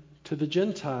turned to the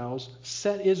Gentiles,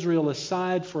 set Israel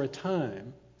aside for a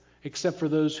time, except for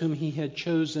those whom he had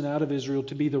chosen out of Israel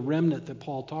to be the remnant that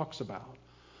Paul talks about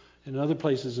in other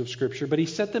places of Scripture. But he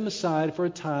set them aside for a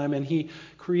time, and he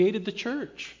created the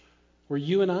church, where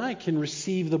you and I can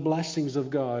receive the blessings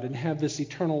of God and have this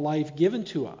eternal life given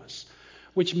to us.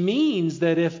 Which means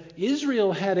that if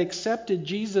Israel had accepted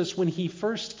Jesus when he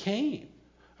first came,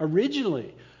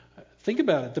 originally, think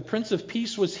about it, the Prince of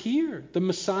Peace was here. The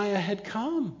Messiah had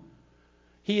come.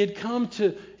 He had come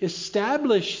to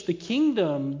establish the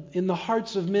kingdom in the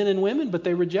hearts of men and women, but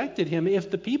they rejected him.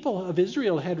 If the people of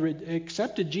Israel had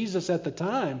accepted Jesus at the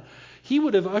time, he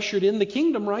would have ushered in the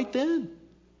kingdom right then.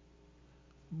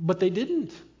 But they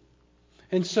didn't.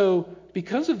 And so,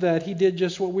 because of that, he did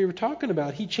just what we were talking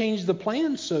about. He changed the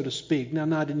plan, so to speak. Now,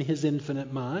 not in his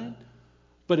infinite mind,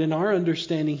 but in our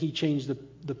understanding, he changed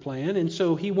the plan. And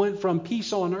so he went from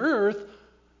peace on earth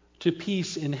to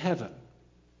peace in heaven.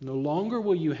 No longer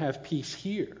will you have peace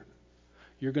here.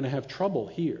 You're going to have trouble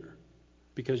here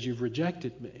because you've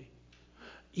rejected me,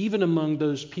 even among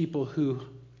those people who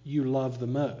you love the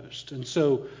most. And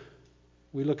so,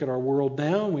 we look at our world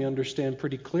now and we understand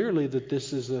pretty clearly that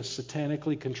this is a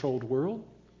satanically controlled world.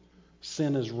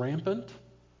 Sin is rampant.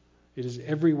 It is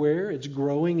everywhere. It's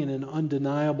growing in an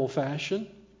undeniable fashion,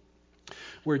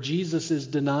 where Jesus is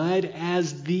denied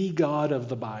as the God of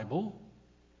the Bible.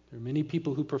 There are many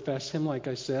people who profess him, like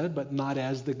I said, but not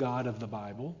as the God of the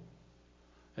Bible,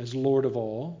 as Lord of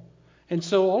all. And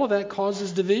so all of that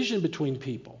causes division between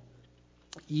people,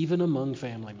 even among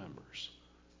family members,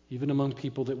 even among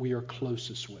people that we are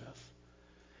closest with.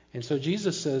 And so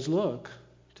Jesus says, look,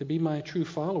 to be my true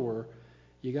follower,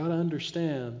 you got to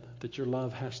understand that your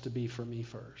love has to be for me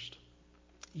first,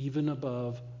 even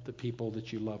above the people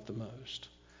that you love the most.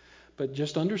 But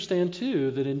just understand,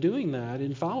 too, that in doing that,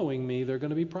 in following me, there are going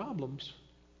to be problems.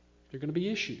 There are going to be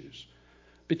issues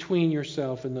between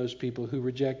yourself and those people who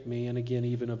reject me, and again,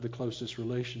 even of the closest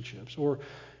relationships.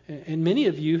 And many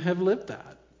of you have lived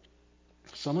that.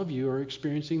 Some of you are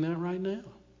experiencing that right now.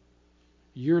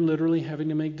 You're literally having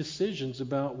to make decisions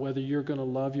about whether you're going to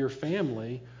love your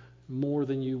family more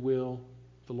than you will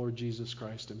the Lord Jesus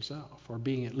Christ himself, or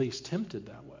being at least tempted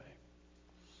that way.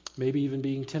 Maybe even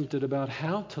being tempted about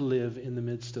how to live in the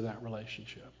midst of that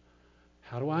relationship.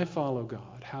 How do I follow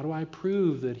God? How do I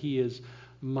prove that he is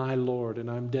my Lord and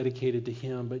I'm dedicated to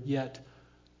him, but yet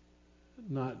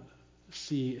not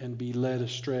see and be led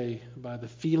astray by the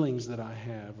feelings that I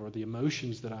have or the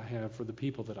emotions that I have for the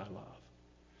people that I love?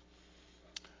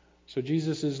 So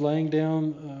Jesus is laying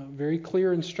down very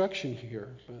clear instruction here,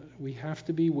 but we have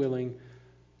to be willing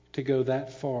to go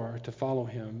that far to follow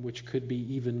him, which could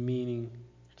be even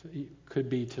could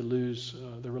be to lose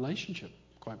the relationship,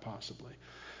 quite possibly.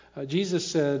 Jesus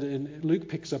said, and Luke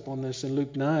picks up on this in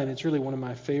Luke 9, it's really one of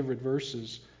my favorite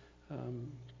verses.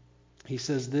 He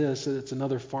says this, it's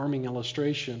another farming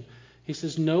illustration. He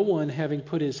says, no one having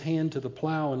put his hand to the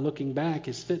plow and looking back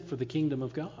is fit for the kingdom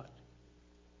of God.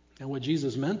 And what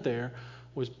Jesus meant there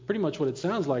was pretty much what it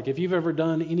sounds like. If you've ever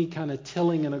done any kind of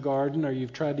tilling in a garden, or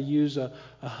you've tried to use a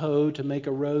hoe to make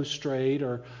a row straight,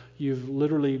 or you've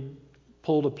literally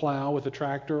pulled a plow with a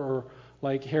tractor, or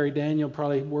like Harry Daniel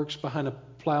probably works behind a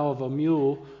plow of a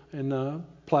mule and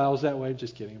plows that way.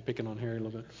 Just kidding, I'm picking on Harry a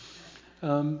little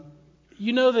bit.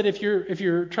 you know that if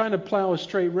you're trying to plow a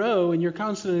straight row and you're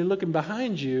constantly looking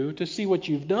behind you to see what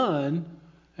you've done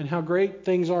and how great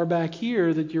things are back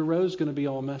here, that your row's going to be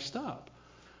all messed up.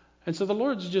 And so the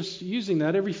Lord's just using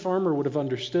that. Every farmer would have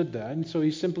understood that. And so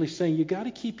he's simply saying, you got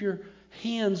to keep your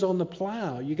hands on the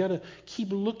plow. You got to keep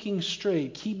looking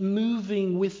straight. Keep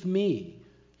moving with me.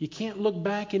 You can't look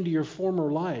back into your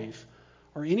former life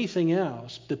or anything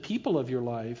else, the people of your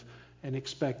life, and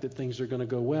expect that things are going to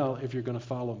go well if you're going to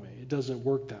follow me. It doesn't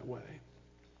work that way.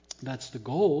 That's the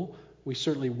goal. We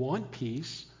certainly want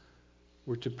peace.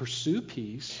 We're to pursue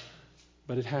peace,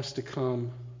 but it has to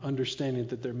come understanding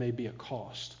that there may be a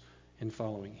cost in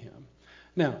following him.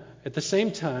 Now, at the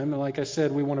same time, like I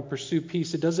said, we want to pursue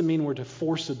peace. It doesn't mean we're to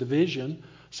force a division.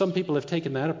 Some people have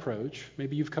taken that approach.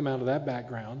 Maybe you've come out of that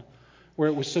background where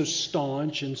it was so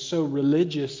staunch and so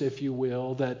religious, if you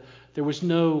will, that there was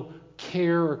no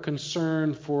care or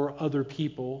concern for other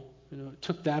people. It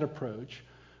took that approach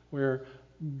where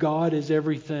God is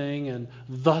everything and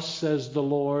thus says the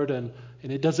Lord, and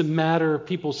it doesn't matter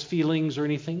people's feelings or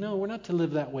anything. No, we're not to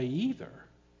live that way either.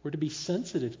 We're to be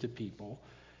sensitive to people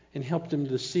and help them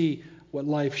to see what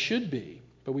life should be.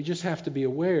 But we just have to be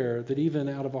aware that even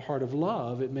out of a heart of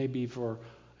love, it may be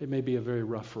a very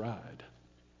rough ride.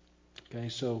 Okay,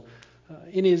 so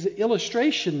in his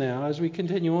illustration now, as we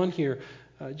continue on here,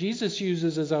 Jesus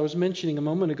uses, as I was mentioning a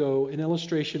moment ago, an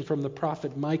illustration from the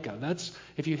prophet Micah. That's,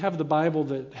 if you have the Bible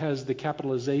that has the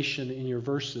capitalization in your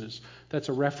verses, that's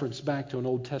a reference back to an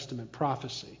Old Testament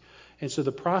prophecy. And so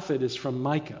the prophet is from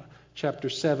Micah, chapter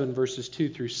 7, verses 2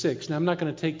 through 6. Now, I'm not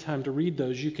going to take time to read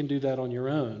those. You can do that on your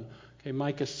own. Okay,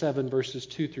 Micah 7, verses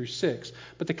 2 through 6.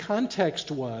 But the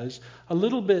context was a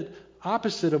little bit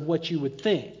opposite of what you would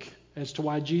think as to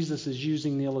why Jesus is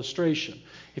using the illustration.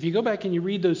 If you go back and you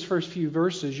read those first few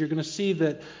verses, you're going to see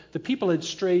that the people had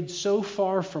strayed so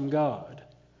far from God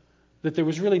that there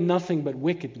was really nothing but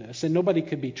wickedness and nobody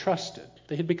could be trusted.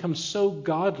 They had become so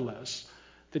godless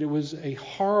that it was a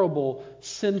horrible,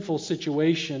 sinful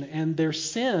situation, and their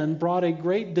sin brought a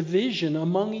great division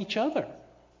among each other,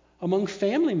 among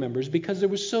family members, because there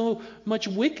was so much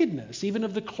wickedness. Even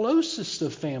of the closest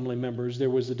of family members, there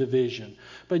was a division.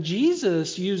 But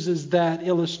Jesus uses that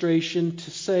illustration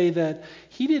to say that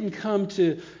he didn't come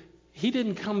to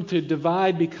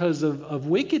divide because of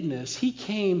wickedness. He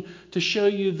came to show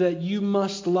you that you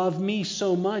must love me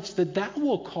so much that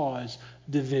will cause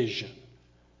division.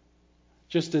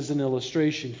 Just as an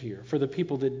illustration here for the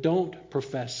people that don't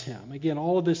profess him. Again,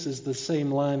 all of this is the same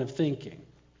line of thinking.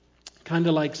 Kind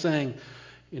of like saying,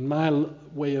 in my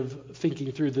way of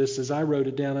thinking through this, as I wrote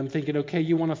it down, I'm thinking, okay,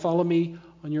 you want to follow me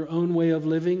on your own way of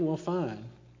living? Well, fine.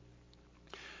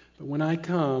 But when I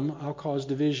come, I'll cause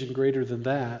division greater than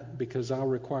that because I'll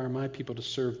require my people to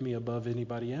serve me above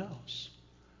anybody else.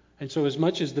 And so as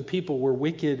much as the people were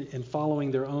wicked in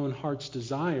following their own heart's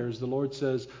desires, the Lord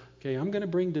says, okay, I'm going to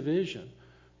bring division.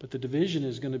 But the division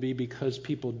is going to be because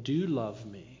people do love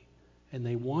me and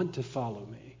they want to follow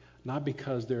me, not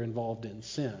because they're involved in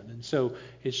sin. And so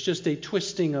it's just a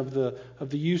twisting of the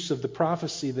use of the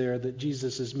prophecy there that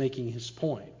Jesus is making his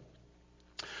point.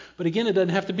 But again, it doesn't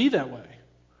have to be that way,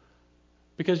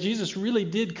 because Jesus really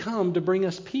did come to bring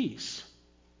us peace.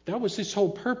 That was his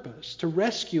whole purpose, to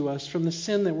rescue us from the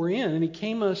sin that we're in. And he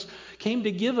came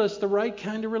to give us the right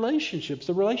kind of relationships,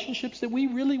 the relationships that we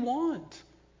really want.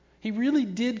 He really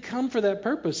did come for that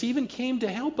purpose. He even came to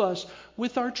help us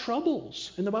with our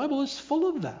troubles. And the Bible is full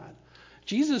of that.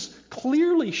 Jesus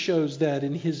clearly shows that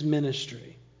in his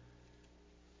ministry.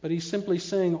 But he's simply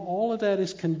saying all of that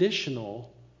is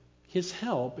conditional. His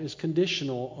help is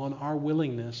conditional on our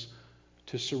willingness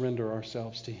to surrender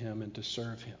ourselves to him and to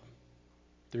serve him.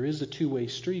 There is a two-way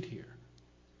street here.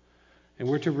 And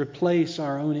we're to replace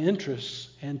our own interests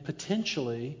and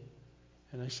potentially,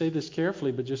 and I say this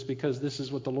carefully, but just because this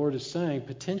is what the Lord is saying,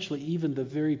 potentially even the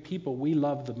very people we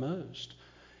love the most,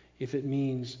 if it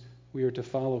means we are to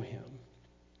follow him.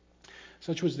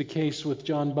 Such was the case with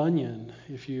John Bunyan.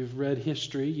 If you've read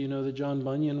history, you know that John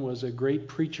Bunyan was a great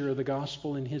preacher of the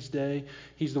gospel in his day.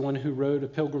 He's the one who wrote A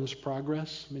Pilgrim's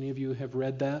Progress. Many of you have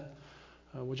read that.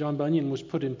 Well, John Bunyan was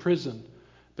put in prison.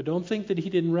 But don't think that he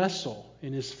didn't wrestle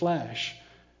in his flesh,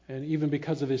 and even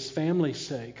because of his family's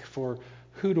sake, for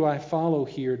who do I follow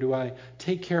here? Do I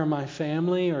take care of my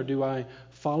family, or do I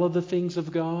follow the things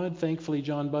of God? Thankfully,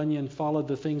 John Bunyan followed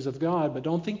the things of God, but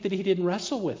don't think that he didn't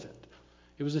wrestle with it.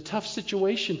 It was a tough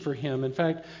situation for him. In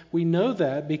fact, we know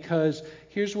that because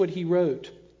here's what he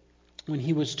wrote when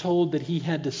he was told that he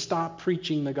had to stop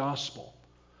preaching the gospel.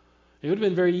 It would have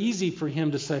been very easy for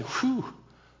him to say, whew,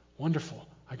 wonderful.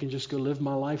 I can just go live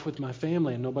my life with my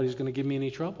family and nobody's going to give me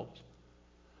any troubles.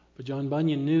 But But John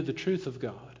Bunyan knew the truth of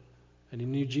God, and he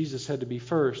knew Jesus had to be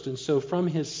first. And so from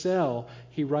his cell,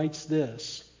 he writes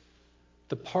this: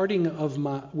 the parting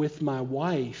with my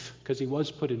wife, because he was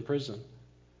put in prison,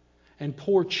 and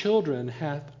poor children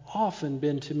hath often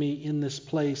been to me in this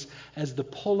place as the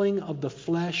pulling of the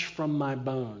flesh from my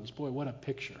bones. Boy, what a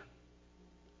picture.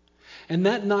 And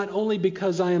that not only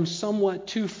because I am somewhat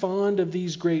too fond of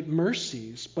these great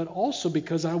mercies, but also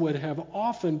because I would have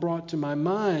often brought to my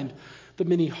mind the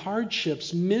many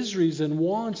hardships, miseries, and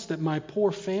wants that my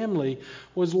poor family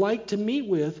was like to meet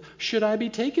with should I be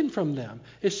taken from them,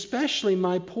 especially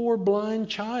my poor blind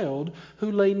child,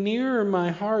 who lay nearer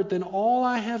my heart than all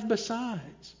I have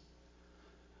besides.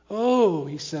 Oh,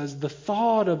 he says, the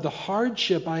thought of the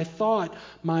hardship I thought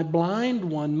my blind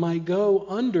one might go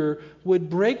under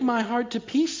would break my heart to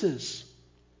pieces.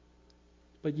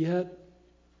 But yet,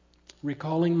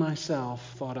 recalling myself,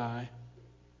 thought I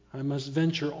must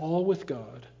venture all with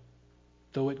God,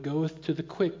 though it goeth to the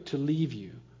quick to leave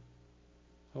you.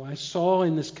 Oh, I saw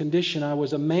in this condition I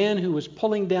was a man who was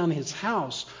pulling down his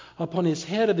house upon his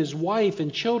head of his wife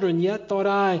and children, yet thought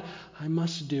I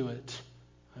must do it.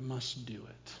 I must do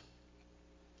it.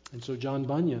 And so John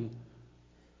Bunyan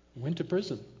went to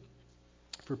prison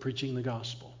for preaching the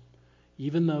gospel,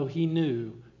 even though he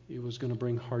knew it was going to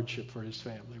bring hardship for his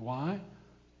family. Why?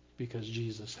 Because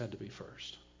Jesus had to be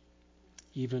first,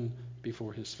 even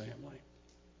before his family.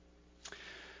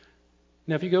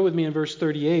 Now, if you go with me in verse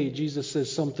 38, Jesus says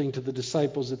something to the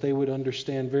disciples that they would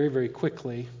understand very, very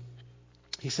quickly.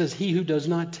 He says, "He who does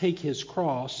not take his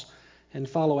cross and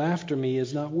follow after me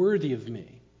is not worthy of me."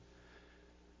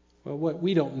 Well, what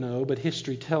we don't know, but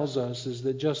history tells us, is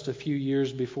that just a few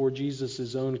years before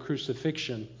Jesus' own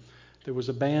crucifixion, there was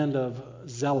a band of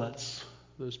zealots,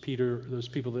 those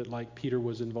people that like Peter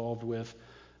was involved with.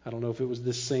 I don't know if it was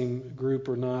this same group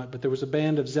or not, but there was a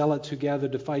band of zealots who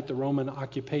gathered to fight the Roman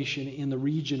occupation in the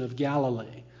region of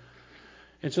Galilee.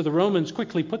 And so the Romans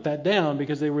quickly put that down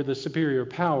because they were the superior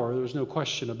power. There was no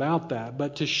question about that.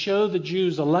 But to show the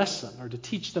Jews a lesson, or to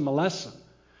teach them a lesson,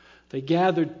 they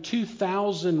gathered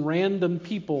 2,000 random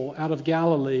people out of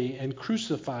Galilee and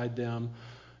crucified them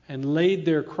and laid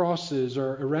their crosses,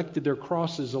 or erected their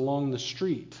crosses, along the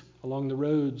street, along the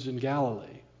roads in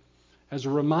Galilee, as a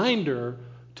reminder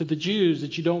to the Jews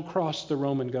that you don't cross the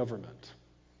Roman government.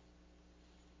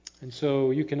 And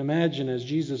so you can imagine, as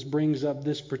Jesus brings up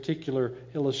this particular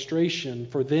illustration,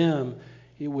 for them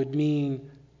it would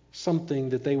mean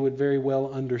something that they would very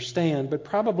well understand, but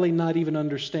probably not even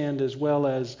understand as well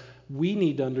as we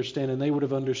need to understand, and they would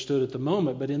have understood at the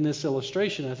moment. But in this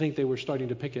illustration, I think they were starting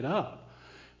to pick it up,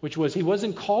 which was he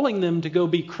wasn't calling them to go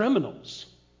be criminals.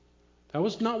 That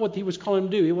was not what he was calling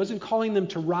them to do. He wasn't calling them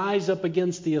to rise up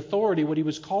against the authority. What he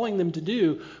was calling them to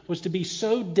do was to be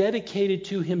so dedicated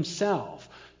to himself,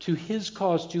 to his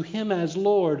cause, to him as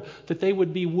Lord, that they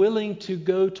would be willing to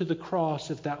go to the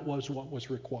cross if that was what was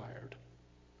required.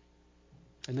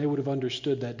 And they would have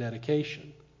understood that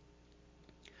dedication.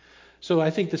 So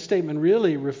I think the statement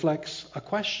really reflects a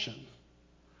question.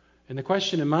 And the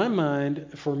question in my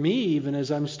mind, for me, even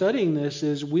as I'm studying this,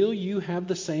 is, will you have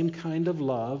the same kind of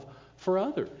love for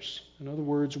others? In other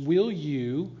words, will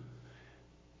you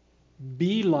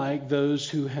be like those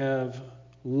who have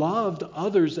loved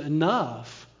others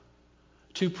enough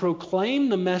to proclaim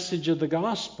the message of the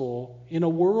gospel in a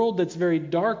world that's very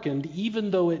darkened,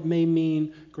 even though it may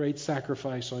mean great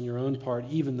sacrifice on your own part,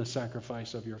 even the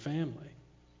sacrifice of your family?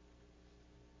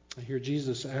 I hear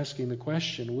Jesus asking the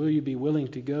question, will you be willing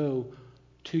to go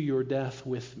to your death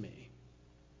with me?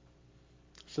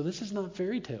 So this is not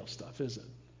fairy tale stuff, is it?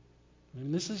 I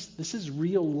mean, this is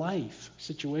real life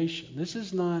situation. This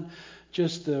is not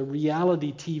just the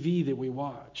reality TV that we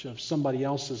watch of somebody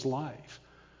else's life.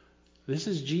 This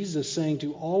is Jesus saying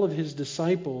to all of his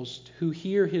disciples who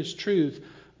hear his truth,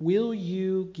 will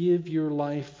you give your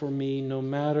life for me no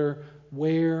matter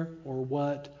where or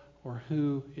what or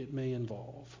who it may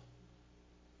involve?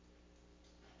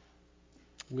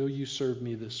 Will you serve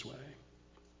me this way?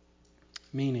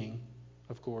 Meaning,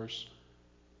 of course,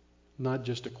 not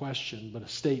just a question, but a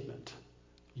statement.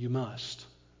 You must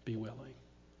be willing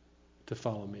to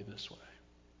follow me this way.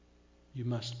 You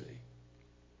must be.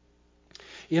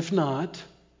 If not,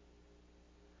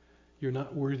 you're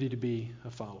not worthy to be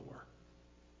a follower.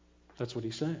 That's what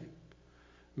he's saying.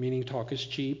 Meaning, talk is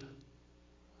cheap,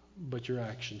 but your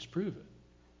actions prove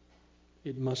it.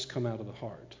 It must come out of the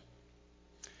heart.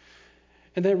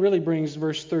 And that really brings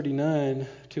verse 39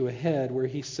 to a head, where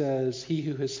he says, he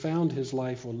who has found his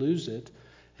life will lose it,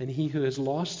 and he who has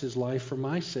lost his life for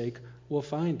my sake will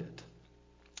find it.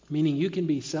 Meaning, you can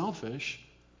be selfish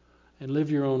and live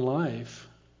your own life,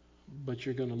 but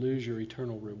you're going to lose your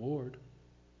eternal reward.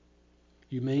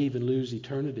 You may even lose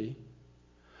eternity.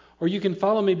 Or you can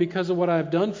follow me because of what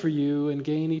I've done for you and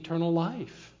gain eternal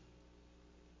life.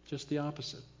 Just the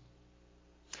opposite.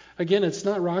 Again, it's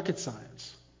not rocket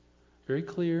science. Very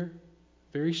clear,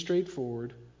 very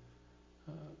straightforward,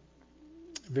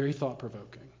 very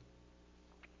thought-provoking,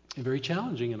 and very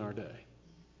challenging in our day.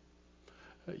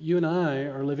 You and I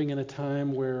are living in a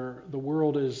time where the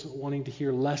world is wanting to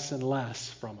hear less and less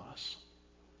from us.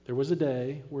 There was a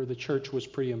day where the church was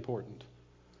pretty important.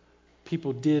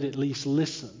 People did at least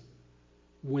listen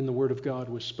when the Word of God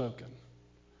was spoken.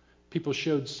 People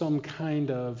showed some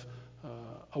kind of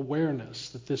awareness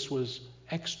that this was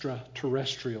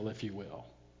extraterrestrial, if you will.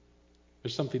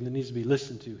 There's something that needs to be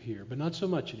listened to here, but not so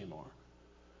much anymore.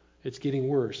 It's getting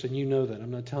worse, and you know that.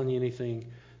 I'm not telling you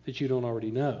anything that you don't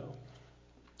already know.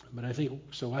 But I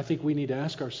think we need to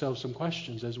ask ourselves some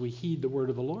questions as we heed the word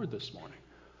of the Lord this morning.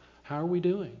 How are we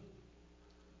doing?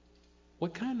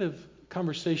 What kind of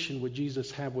conversation would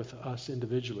Jesus have with us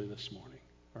individually this morning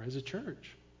or as a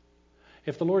church?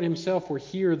 If the Lord himself were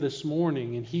here this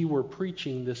morning and he were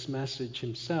preaching this message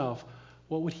himself,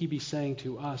 what would he be saying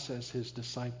to us as his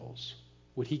disciples?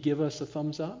 Would he give us a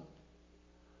thumbs up?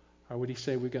 Or would he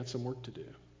say we've got some work to do?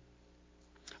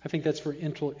 I think that's for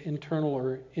internal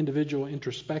or individual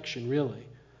introspection, really.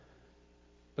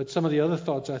 But some of the other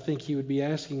thoughts I think he would be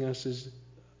asking us is,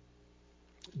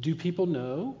 do people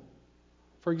know,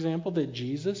 for example, that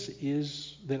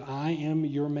that I am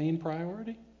your main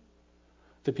priority?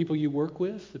 The people you work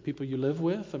with, the people you live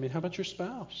with? I mean, how about your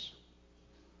spouse?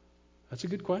 That's a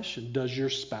good question. Does your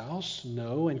spouse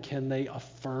know, and can they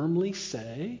affirmly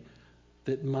say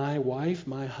that my wife,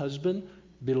 my husband,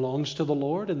 belongs to the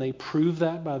Lord, and they prove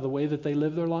that by the way that they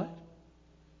live their life?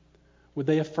 Would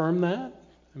they affirm that?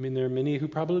 I mean, there are many who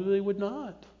probably would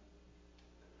not.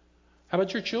 How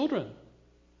about your children?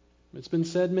 It's been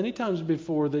said many times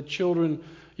before that children,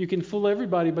 you can fool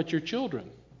everybody but your children.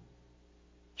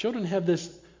 Children have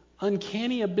this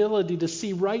uncanny ability to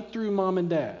see right through mom and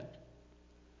dad.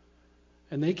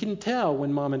 And they can tell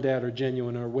when mom and dad are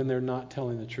genuine or when they're not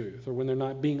telling the truth or when they're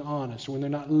not being honest or when they're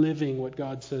not living what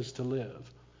God says to live.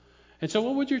 And so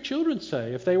what would your children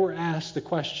say if they were asked the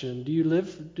question, do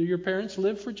your parents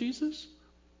live for Jesus?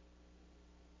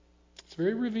 It's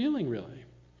very revealing, really.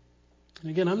 And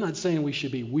again, I'm not saying we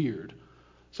should be weird.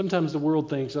 Sometimes the world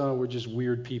thinks, oh, we're just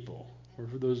weird people, or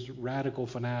those radical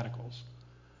fanaticals.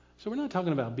 So we're not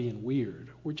talking about being weird.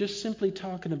 We're just simply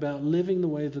talking about living the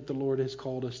way that the Lord has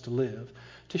called us to live,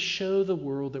 to show the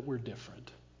world that we're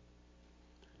different.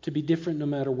 To be different no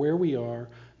matter where we are,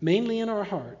 mainly in our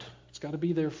heart. It's got to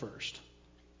be there first.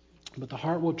 But the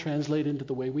heart will translate into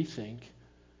the way we think,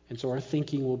 and so our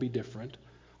thinking will be different.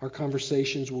 Our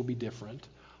conversations will be different.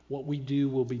 What we do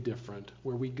will be different.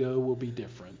 Where we go will be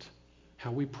different.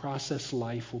 How we process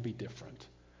life will be different.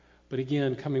 But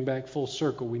again, coming back full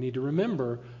circle, we need to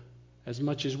remember, as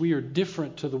much as we are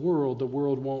different to the world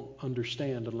won't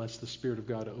understand unless the Spirit of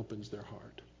God opens their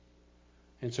heart.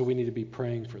 And so we need to be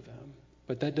praying for them.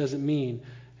 But that doesn't mean,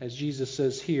 as Jesus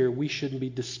says here, we shouldn't be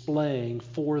displaying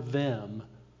for them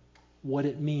what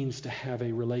it means to have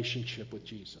a relationship with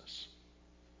Jesus.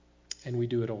 And we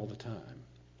do it all the time.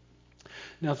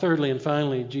 Now, thirdly and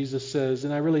finally, Jesus says,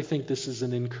 and I really think this is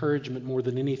an encouragement more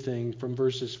than anything from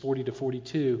verses 40 to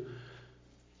 42,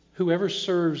 whoever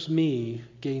serves me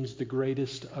gains the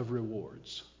greatest of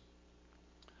rewards.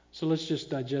 So let's just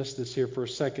digest this here for a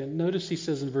second. Notice he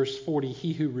says in verse 40,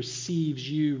 he who receives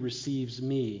you receives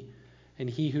me, and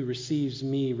he who receives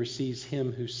me receives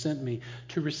him who sent me.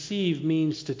 To receive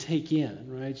means to take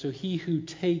in, right? So he who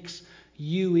takes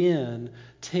you in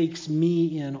takes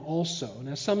me in also.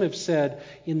 Now, some have said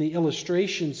in the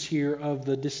illustrations here of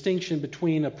the distinction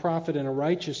between a prophet and a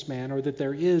righteous man, or that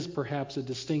there is perhaps a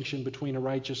distinction between a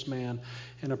righteous man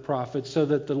and a prophet, so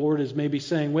that the Lord is maybe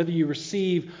saying whether you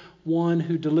receive one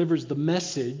who delivers the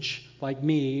message, like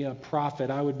me, a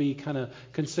prophet. I would be kind of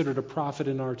considered a prophet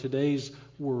in our today's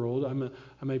world.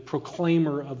 I'm a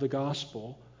proclaimer of the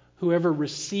gospel. Whoever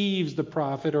receives the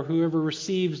prophet, or whoever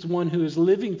receives one who is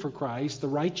living for Christ, the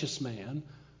righteous man,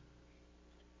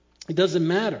 it doesn't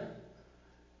matter.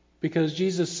 Because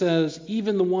Jesus says,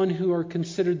 even the one who are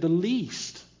considered the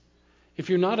least, if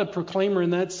you're not a proclaimer in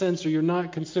that sense, or you're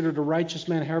not considered a righteous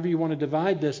man, however you want to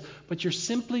divide this, but you're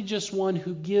simply just one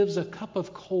who gives a cup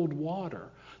of cold water,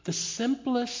 the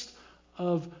simplest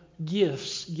of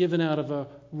gifts given out of a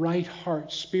right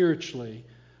heart spiritually,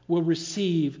 will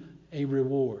receive a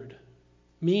reward.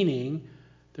 Meaning,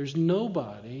 there's no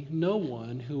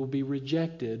one who will be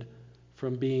rejected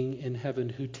from being in heaven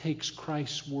who takes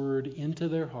Christ's word into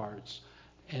their hearts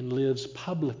and lives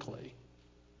publicly,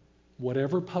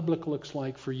 whatever public looks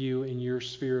like for you in your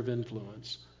sphere of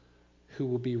influence, who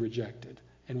will be rejected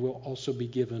and will also be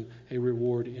given a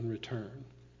reward in return.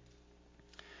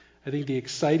 I think the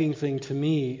exciting thing to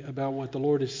me about what the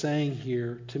Lord is saying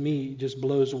here, to me, just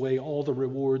blows away all the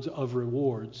rewards of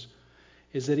rewards,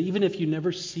 is that even if you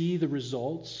never see the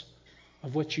results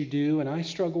of what you do, and I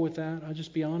struggle with that, I'll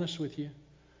just be honest with you,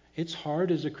 it's hard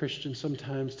as a Christian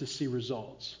sometimes to see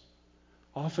results.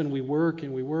 Often we work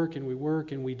and we work and we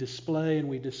work and we display and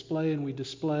we display and we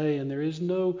display, and there is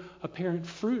no apparent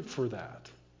fruit for that.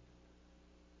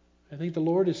 I think the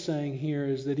Lord is saying here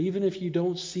is that even if you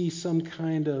don't see some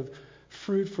kind of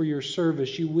fruit for your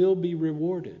service, you will be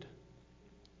rewarded.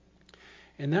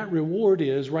 And that reward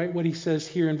is, right, what he says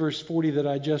here in verse 40 that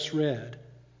I just read.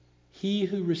 He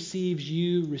who receives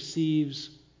you receives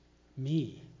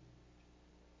me.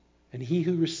 And he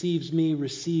who receives me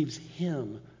receives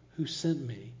him who sent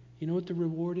me. You know what the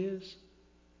reward is?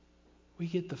 We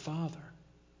get the Father.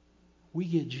 We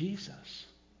get Jesus.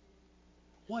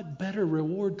 What better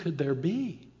reward could there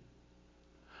be?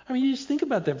 I mean, you just think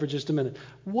about that for just a minute.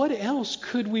 What else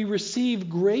could we receive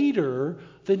greater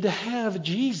than to have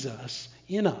Jesus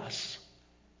in us,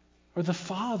 or the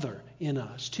Father in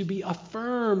us, to be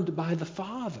affirmed by the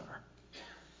Father?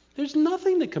 There's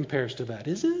nothing that compares to that,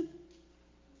 is it?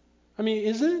 I mean,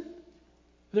 is it?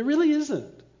 There really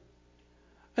isn't.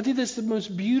 I think that's the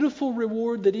most beautiful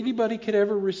reward that anybody could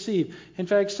ever receive. In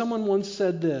fact, someone once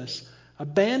said this: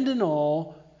 abandon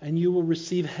all and you will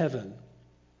receive heaven.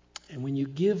 And when you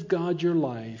give God your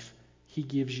life, he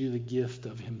gives you the gift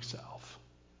of himself.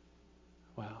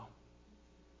 Wow.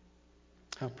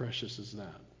 How precious is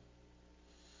that?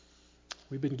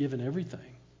 We've been given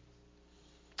everything.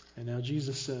 And now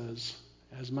Jesus says,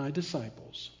 as my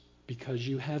disciples, because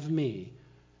you have me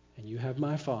and you have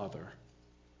my Father,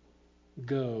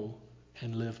 go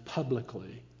and live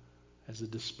publicly as a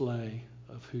display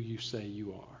of who you say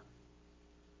you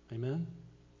are. Amen?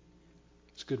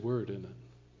 It's a good word, isn't it?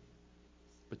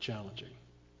 But challenging.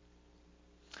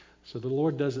 So the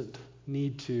Lord doesn't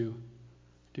need to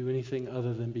do anything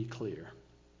other than be clear.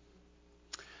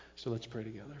 So let's pray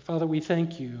together. Father, we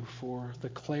thank you for the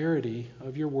clarity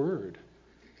of your word.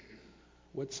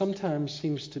 What sometimes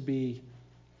seems to be,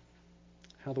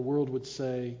 how the world would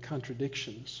say,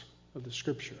 contradictions of the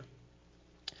Scripture,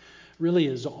 really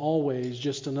is always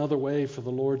just another way for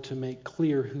the Lord to make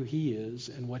clear who he is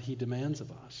and what he demands of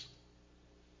us.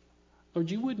 Lord,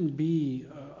 you wouldn't be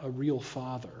a real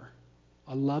father,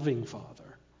 a loving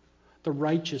father, the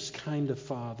righteous kind of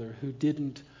father who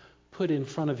didn't put in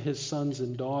front of his sons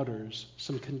and daughters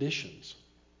some conditions.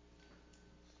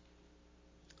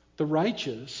 The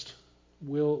righteous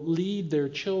will lead their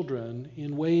children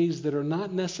in ways that are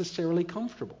not necessarily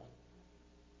comfortable.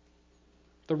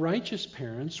 The righteous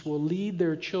parents will lead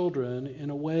their children in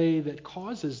a way that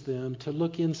causes them to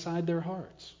look inside their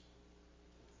hearts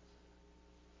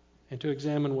and to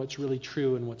examine what's really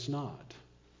true and what's not.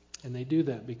 And they do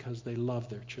that because they love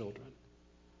their children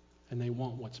and they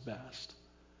want what's best.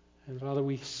 And Father,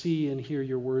 we see and hear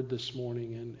your word this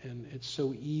morning, and it's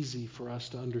so easy for us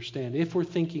to understand, if we're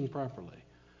thinking properly,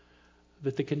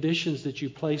 that the conditions that you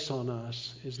place on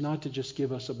us is not to just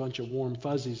give us a bunch of warm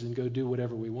fuzzies and go do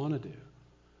whatever we want to do,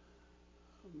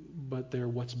 but they're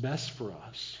what's best for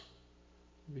us,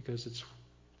 because it's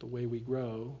the way we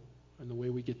grow and the way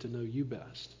we get to know you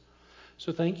best.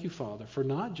 So thank you, Father, for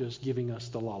not just giving us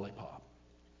the lollipop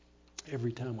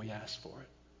every time we ask for it.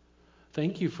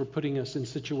 Thank you for putting us in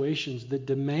situations that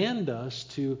demand us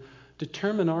to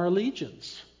determine our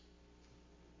allegiance.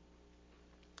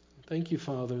 Thank you,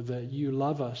 Father, that you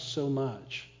love us so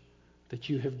much that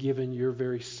you have given your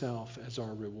very self as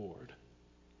our reward.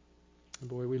 And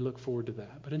boy, we look forward to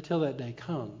that. But until that day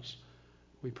comes,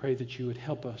 we pray that you would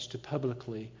help us to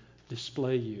publicly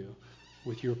display you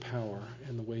with your power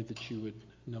and the way that you would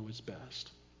know is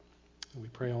best. And we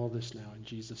pray all this now in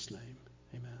Jesus' name.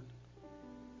 Amen.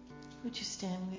 Would you stand with